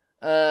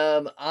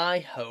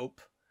 I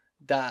hope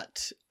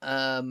that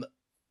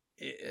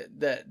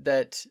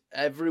that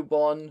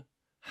everyone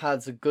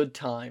has a good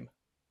time.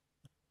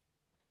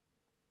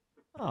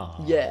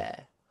 Oh. Yeah.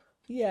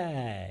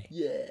 Yay.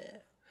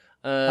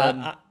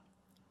 Yeah.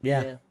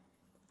 Yeah.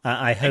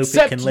 I hope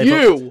except it can live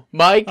you, up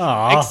Mike.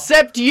 Aww.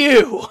 Except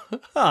you.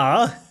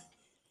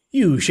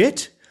 You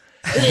shit.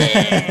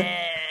 Yeah.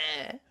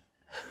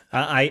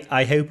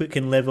 I hope it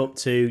can live up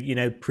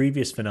to,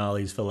 previous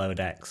finales for Lower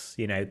Decks.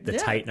 The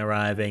Titan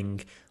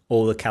arriving,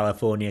 all the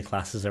California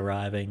classes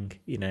arriving.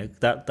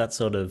 That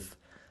sort of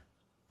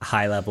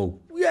high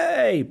level,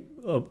 yay,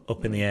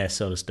 up in the air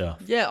sort of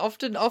stuff. Yeah,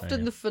 often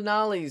the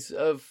finales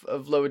of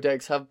Lower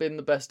Decks have been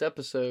the best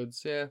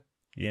episodes.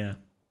 Yeah.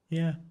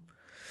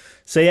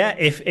 So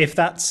if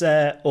that's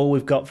all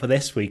we've got for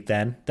this week,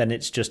 then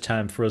it's just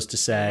time for us to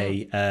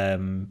say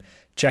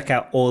check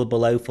out all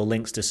below for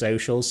links to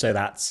socials. So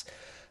that's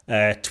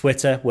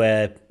Twitter,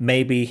 where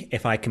maybe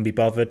if I can be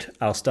bothered,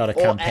 I'll start a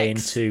campaign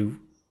X.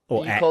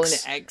 Or Are you calling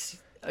it X?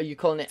 Are you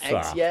calling it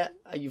X yet?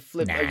 Are you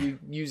Nah. Are you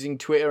using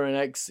Twitter and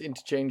X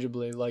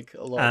interchangeably like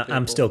a lot of people?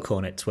 I'm still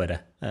calling it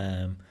Twitter.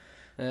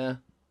 Yeah.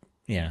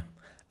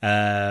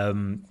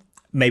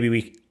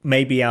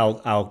 Maybe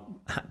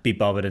I'll be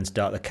bothered and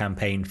start the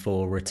campaign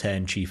for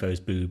Return Chifo's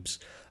boobs.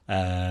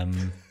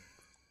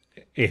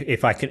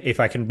 If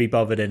I can be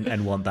bothered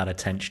and want that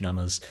attention on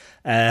us.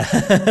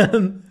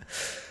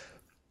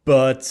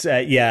 But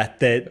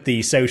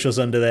the socials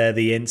under there,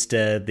 the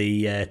Insta,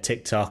 the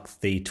TikTok,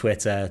 the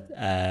Twitter,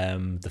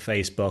 the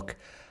Facebook,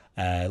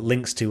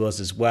 links to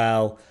us as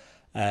well.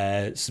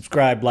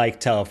 Subscribe, like,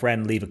 tell a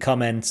friend, leave a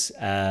comment.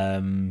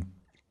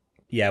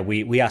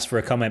 We asked for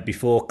a comment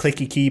before.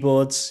 Clicky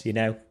keyboards,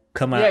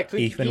 come at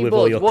Ethan with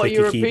all your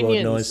clicky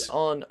keyboard noise.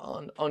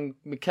 On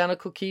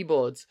mechanical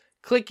keyboards?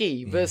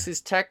 Clicky versus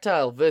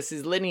tactile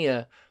versus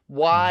linear.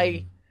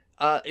 Why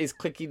is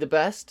clicky the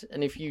best?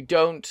 And if you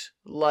don't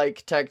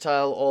like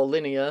tactile or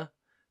linear,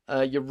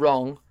 you're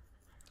wrong.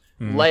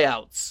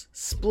 Layouts.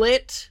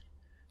 Split,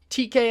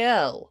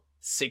 TKL,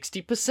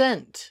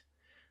 60%.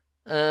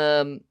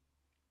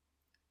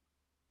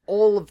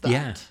 All of that.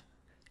 Yeah.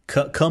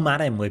 Come at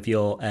him with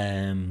your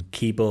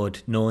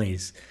keyboard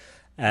noise.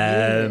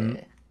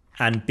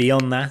 And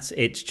beyond that,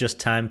 it's just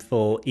time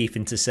for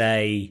Ethan to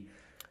say...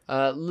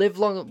 live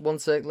long... One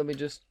sec, let me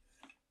just...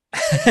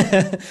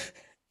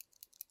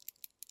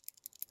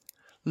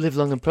 Live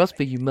long and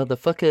prosper, you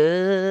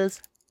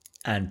motherfuckers.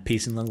 And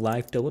peace and long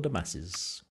life to all the masses.